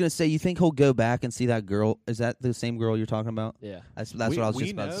 I was gonna say, you think he'll go back and see that girl? Is that the same girl you're talking about? Yeah, That's we, what I was we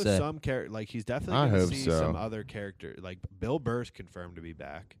just about know to say. some he's definitely I going to hope see so. some other character. Like Bill Burr's confirmed to be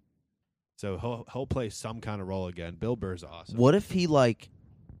back, so he'll play some kind of role again. Bill Burr's awesome. What if he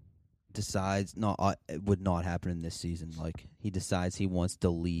decides it would not happen in this season? Like he decides he wants to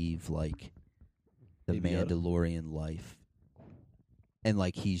leave the Baby Yoda? Mandalorian life, and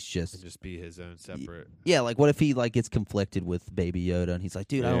he's And just be his own separate. yeah. What if he gets conflicted with Baby Yoda and he's like,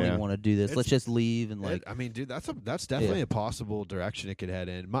 dude, I don't Yeah. even want to do this. It's- Let's just leave and I mean, dude, that's definitely a possible direction it could head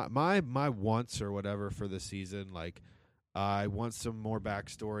in. My wants or whatever for the season, I want some more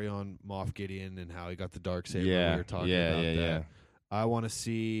backstory on Moff Gideon and how he got the Darksaber. Yeah, We were talking yeah, about yeah, that. yeah. I want to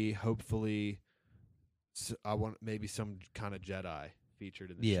see, hopefully, I want maybe some kind of Jedi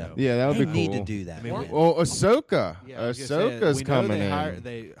featured in the Yeah. show. Yeah, that would they be need cool. to do that. I mean, man. Well, Ahsoka. Yeah, I was gonna say, Ahsoka's we know coming in.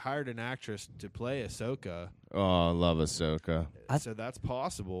 They hired an actress to play Ahsoka, Oh, I love Ahsoka. so that's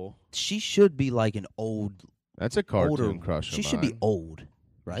possible. She should be an old, That's a cartoon older crush of She should be mine. old,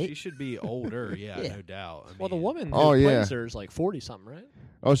 right? She should be older, yeah, Yeah. no doubt. I well, the mean, woman who Oh, yeah. plays her is like 40 something, right?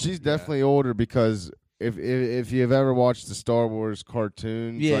 Oh, she's definitely older because if you've ever watched the Star Wars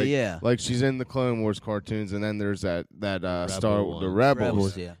cartoons, Yeah, like, yeah. like she's in the Clone Wars cartoons, and then there's that Star one. the Rebels.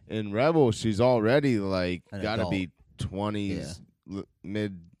 Rebels, yeah. In Rebels, she's already An gotta adult. be 20s,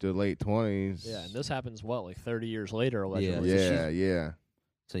 mid to late 20s. Yeah, and this happens like 30 years later, Yeah. allegedly. so yeah, she's- yeah.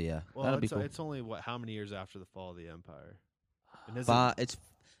 So yeah, well, that'll be it's, cool. it's only how many years after the fall of the Empire? And isn't It's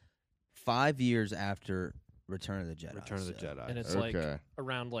 5 years after Return of the Jedi. Return of the so- Jedi. And it's Okay.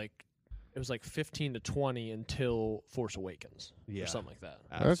 around it was 15 to 20 until Force Awakens yeah, or something like that.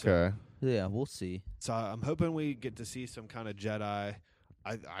 absolutely. Okay. Yeah, we'll see. So I'm hoping we get to see some kind of Jedi.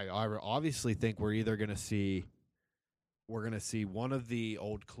 I obviously think we're either going to see one of the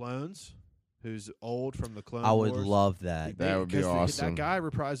old clones who's old from the Clone I would Wars. love that. That would be 'Cause awesome. That guy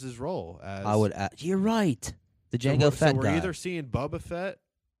reprised his role as I would. You're right. The So Jango we're- Fett so we're guy. either seeing Boba Fett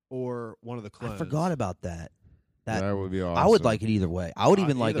or one of the clones. I forgot about that. That would be awesome. I would like it either way. I would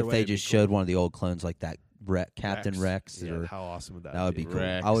even like either if way they it'd be just showed cool. one of the old clones like that Captain Rex Yeah, or how awesome would that? that would be be? cool.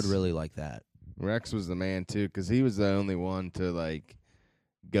 Rex. I would really like that. Rex was the man too, because he was the only one to like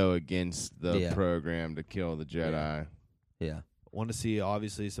go against the program to kill the Jedi. Yeah. Want to see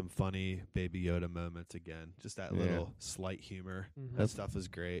obviously some funny Baby Yoda moments again. Just that little slight humor. Mhm. That stuff is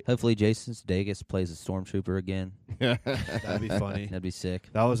great. Hopefully Jason Sudeikis plays a stormtrooper again. That'd be funny. That'd be sick.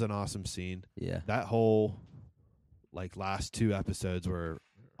 That was an awesome scene. Yeah. That whole last 2 episodes were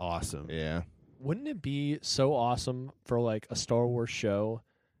awesome. Yeah. Wouldn't it be so awesome for like a Star Wars show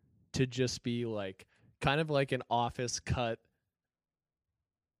to just be like kind of like an Office cut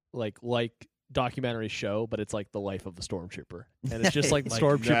like documentary show, but it's like the life of the stormtrooper, and it's just like the Like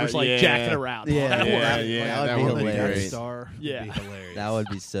stormtroopers that, jacking around. Yeah, That that would be Death hilarious. Star would Yeah. be hilarious. That would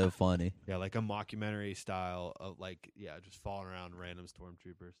be so funny. Yeah, like a mockumentary style of just falling around random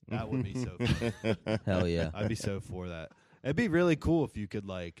stormtroopers. That would be so fun. Hell yeah. I'd be so for that. It'd be really cool if you could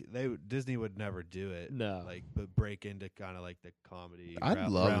Disney would never do it. No. But break into kind of like the comedy. I'd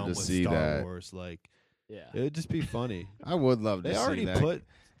love realm to with see Star that. Wars. Yeah. It would just be funny. I would love to They see already that. put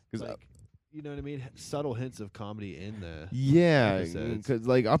Cause you know what I mean, subtle hints of comedy in the yeah, episodes. because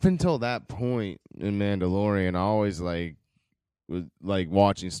like up until that point in Mandalorian, I always was like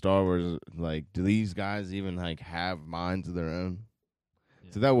watching Star Wars. Like, do these guys even like have minds of their own?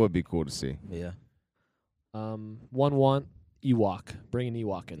 Yeah. So that would be cool to see. Yeah. 1-1 Ewok. Bring an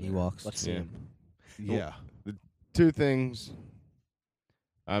Ewok in there. Ewoks. Let's see Yeah. him. Yeah. Two things.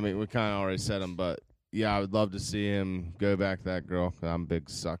 I mean, we kind of already said them, but yeah, I would love to see him go back to that girl. 'Cause I'm a big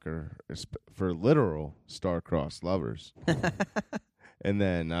sucker for literal star-crossed lovers. And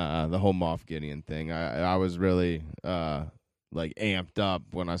then the whole Moff Gideon thing. I was really amped up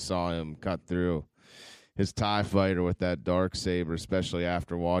when I saw him cut through his TIE fighter with that dark saber, especially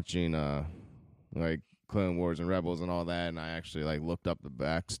after watching like Clone Wars and Rebels and all that. And I actually looked up the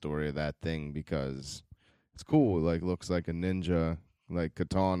backstory of that thing because it's cool. Looks like a ninja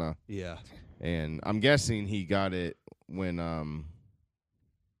katana. Yeah. And I'm guessing he got it when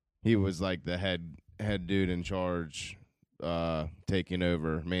he was like the head dude in charge taking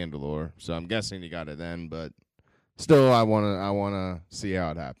over Mandalore. So I'm guessing he got it then, but still I wanna see how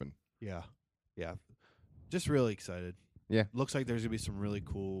it happened. Yeah. Yeah. Just really excited. Yeah. Looks like there's gonna be some really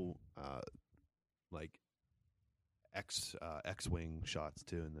cool X-wing shots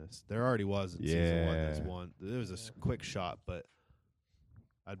too in this. There already was in season 1. There's one. There was a quick shot, but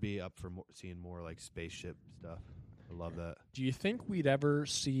I'd be up for seeing more like spaceship stuff. I love that. Do you think we'd ever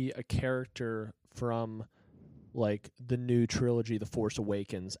see a character from like the new trilogy, The Force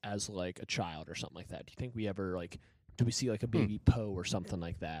Awakens, as like a child or something like that? Do you think we ever do we see like a baby Poe or something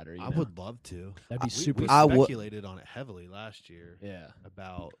like that? Or I would love to. That'd be super. We I would- speculated on it heavily last year Yeah.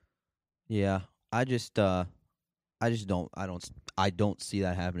 about Yeah. I don't see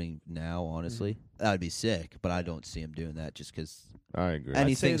that happening now, honestly. That'd be sick, but I don't see him doing that just because I agree.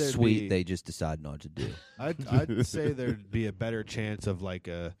 anything there'd sweet be- they just decide not to do. I'd say there'd be a better chance of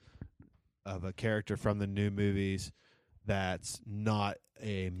a character from the new movies that's not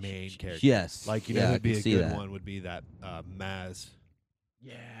a main character. Yes. Like yeah, I would be can a see good that. one would be that Maz.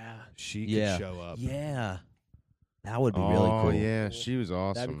 Yeah. She Yeah. could show up. Yeah. That would be really cool. Oh yeah, she was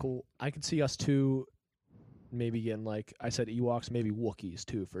awesome. That'd be cool. I could see us two maybe getting I said Ewoks, maybe Wookiees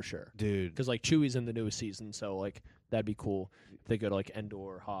too for sure. Dude. Because Chewie's in the newest season, so that'd be cool. If they go to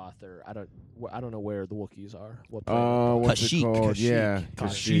Endor, Hoth, or I don't know where the Wookiees are. What planet? What's Kashyyyk. it called? Kashyyyk. Yeah,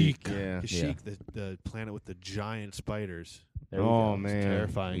 Kashyyyk. Yeah. Kashyyyk, the planet with the giant spiders. There we Oh go. man,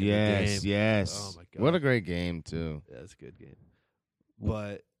 terrifying in the Yes, game. yes. Oh, my God. What a great game too. Yeah, that's a good game.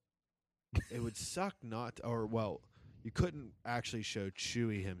 But it would suck not to, you couldn't actually show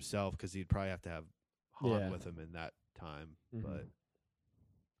Chewie himself because he'd probably have to have Han Yeah. with him in that time. Mhm. But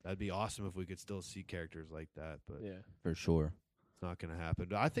that'd be awesome if we could still see characters like that. But Yeah. For sure. it's not going to happen.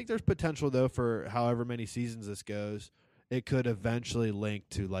 But I think there's potential, though, for however many seasons this goes. It could eventually link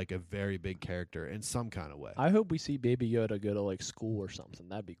to a very big character in some kind of way. I hope we see Baby Yoda go to school or something.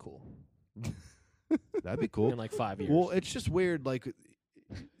 That'd be cool. That'd be cool. In 5 years. Well, it's just weird.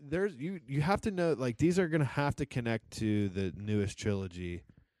 There's you have to know these are gonna have to connect to the newest trilogy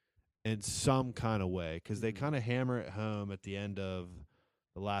in some kind of way because they kind of hammer it home at the end of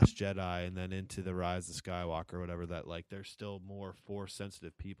the Last Jedi and then into the Rise of Skywalker or whatever that there's still more Force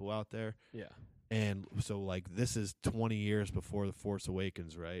sensitive people out there. yeah. And so this is 20 years before the Force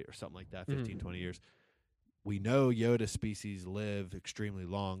Awakens, right, or something like that, 15, 20 years. We know Yoda species live extremely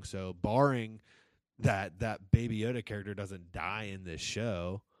long, so barring that Baby Yoda character doesn't die in this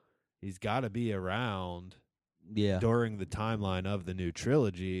show, he's got to be around during the timeline of the new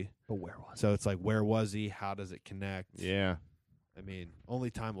trilogy. But where was So it's where was he? How does it connect? Yeah. I mean, only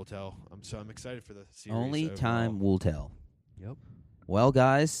time will tell. I'm excited for the series. Only overall. time will tell. Yep. Well,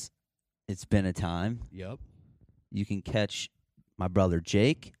 guys, It's been a time. Yep. You can catch my brother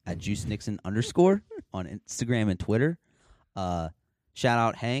Jake at JuiceNixon_ on Instagram and Twitter. Shout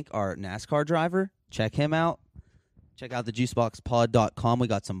out Hank, our NASCAR driver. Check him out. Check out the juiceboxpod.com. We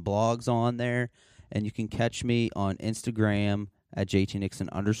got some blogs on there. And you can catch me on Instagram at JTNixon_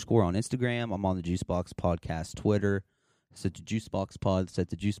 on Instagram. I'm on the Juicebox Podcast Twitter. It's at the Juicebox Pod. It's at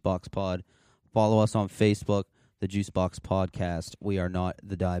the Juicebox Pod. Follow us on Facebook, the Juicebox Podcast. We are not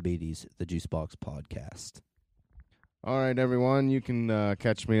the diabetes, the Juicebox Podcast. All right, everyone. You can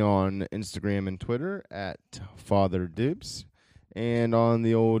catch me on Instagram and Twitter at Father Dupes, and on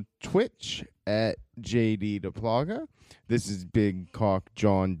the old Twitch at JD DePlaga. This is Big Cock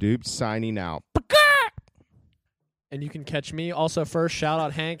John Dupes signing out. And you can catch me also first. Shout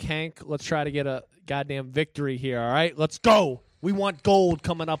out Hank. Hank, let's try to get a goddamn victory here, all right? Let's go. We want gold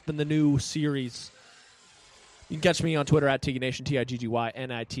coming up in the new series. You can catch me on Twitter at TiggyNation,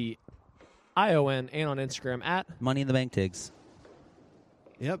 TIGGYNITION, and on Instagram at Money in the Bank Tigs.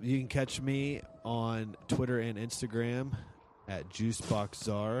 Yep. You can catch me on Twitter and Instagram at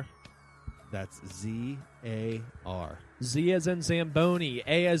JuiceBoxZar. That's ZAR. Z as in Zamboni,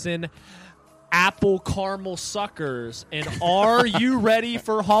 A as in apple caramel suckers, and are you ready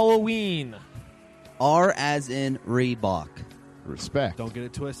for Halloween? R as in Reebok. Respect. Don't get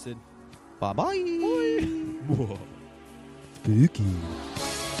it twisted. Bye-bye. Whoa. Spooky.